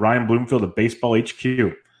 301 with Ryan Bloomfield of Baseball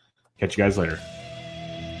HQ. Catch you guys later.